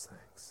scared of those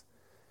things.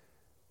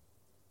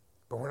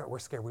 But we're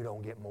scared we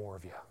don't get more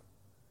of you.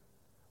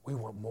 We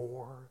want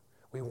more.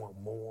 We want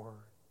more.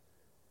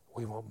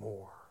 We want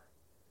more.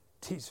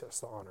 Teach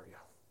us to honor you.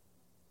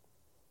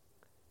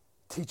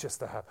 Teach us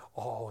to have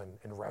awe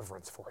and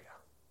reverence for you.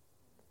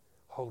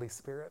 Holy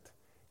Spirit,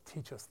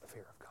 teach us the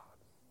fear of God.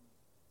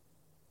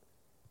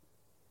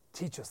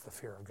 Teach us the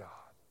fear of God.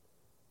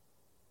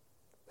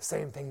 The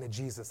same thing that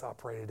Jesus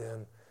operated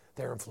in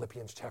there in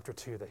Philippians chapter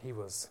 2, that he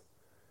was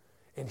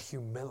in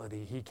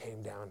humility. He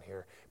came down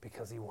here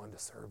because he wanted to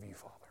serve you,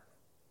 Father.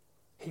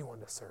 He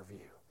wanted to serve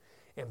you.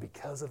 And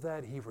because of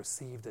that, he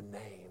received a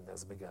name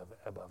that's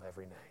above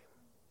every name.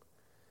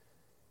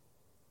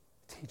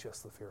 Teach us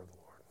the fear of the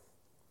Lord.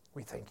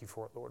 We thank you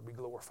for it, Lord. We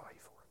glorify you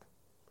for it.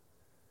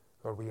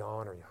 Lord, we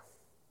honor you.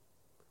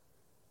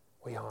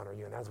 We honor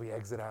you. And as we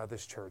exit out of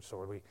this church,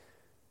 Lord, we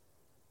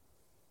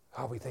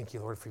thank you,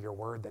 Lord, for your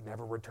word that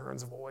never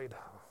returns void.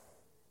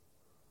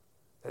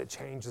 That it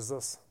changes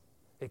us.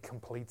 It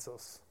completes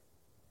us.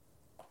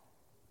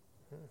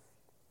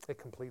 It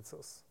completes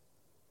us.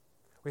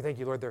 We thank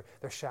you, Lord, there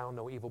shall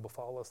no evil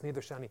befall us,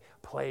 neither shall any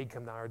plague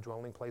come nigh our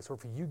dwelling place.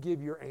 Lord, for you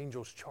give your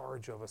angels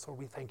charge of us. Lord,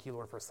 we thank you,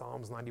 Lord, for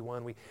Psalms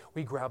 91.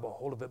 We grab a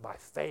hold of it by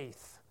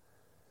faith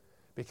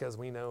because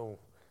we know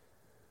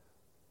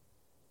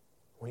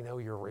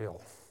you're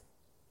real.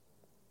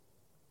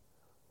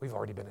 We've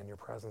already been in your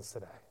presence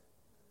today.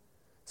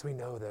 So we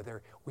know that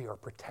we are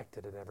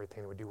protected in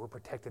everything we do. We're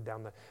protected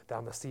down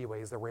the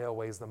seaways, the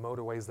railways, the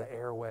motorways, the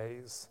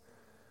airways.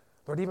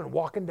 Lord, even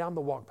walking down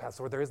the walk path,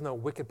 Lord, there is no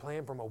wicked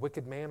plan from a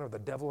wicked man, or the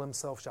devil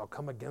himself shall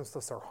come against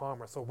us or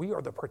harm us. So we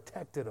are the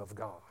protected of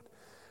God.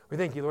 We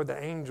thank you, Lord,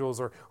 the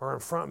angels are in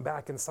front and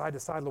back and side to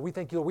side. Lord, we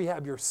thank you, Lord, we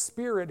have your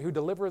Spirit who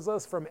delivers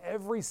us from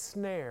every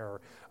snare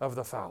of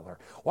the fowler.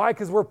 Why?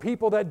 Because we're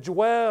people that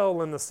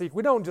dwell in the secret.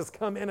 We don't just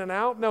come in and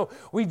out. No,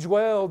 we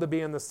dwell to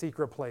be in the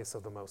secret place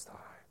of the Most High.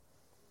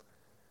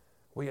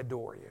 We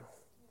adore you.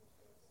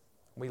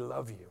 We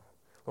love you.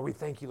 Lord, we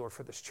thank you, Lord,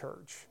 for this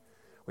church.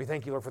 We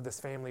thank you, Lord, for this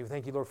family. We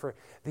thank you, Lord, for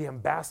the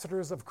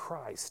ambassadors of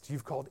Christ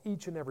you've called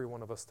each and every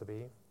one of us to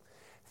be.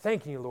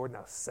 Thanking you, Lord.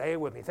 Now say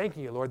it with me.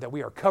 Thanking you, Lord, that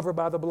we are covered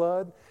by the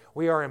blood,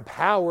 we are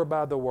empowered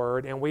by the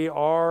word, and we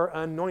are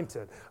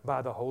anointed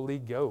by the Holy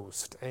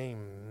Ghost.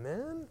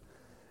 Amen.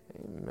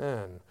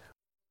 Amen.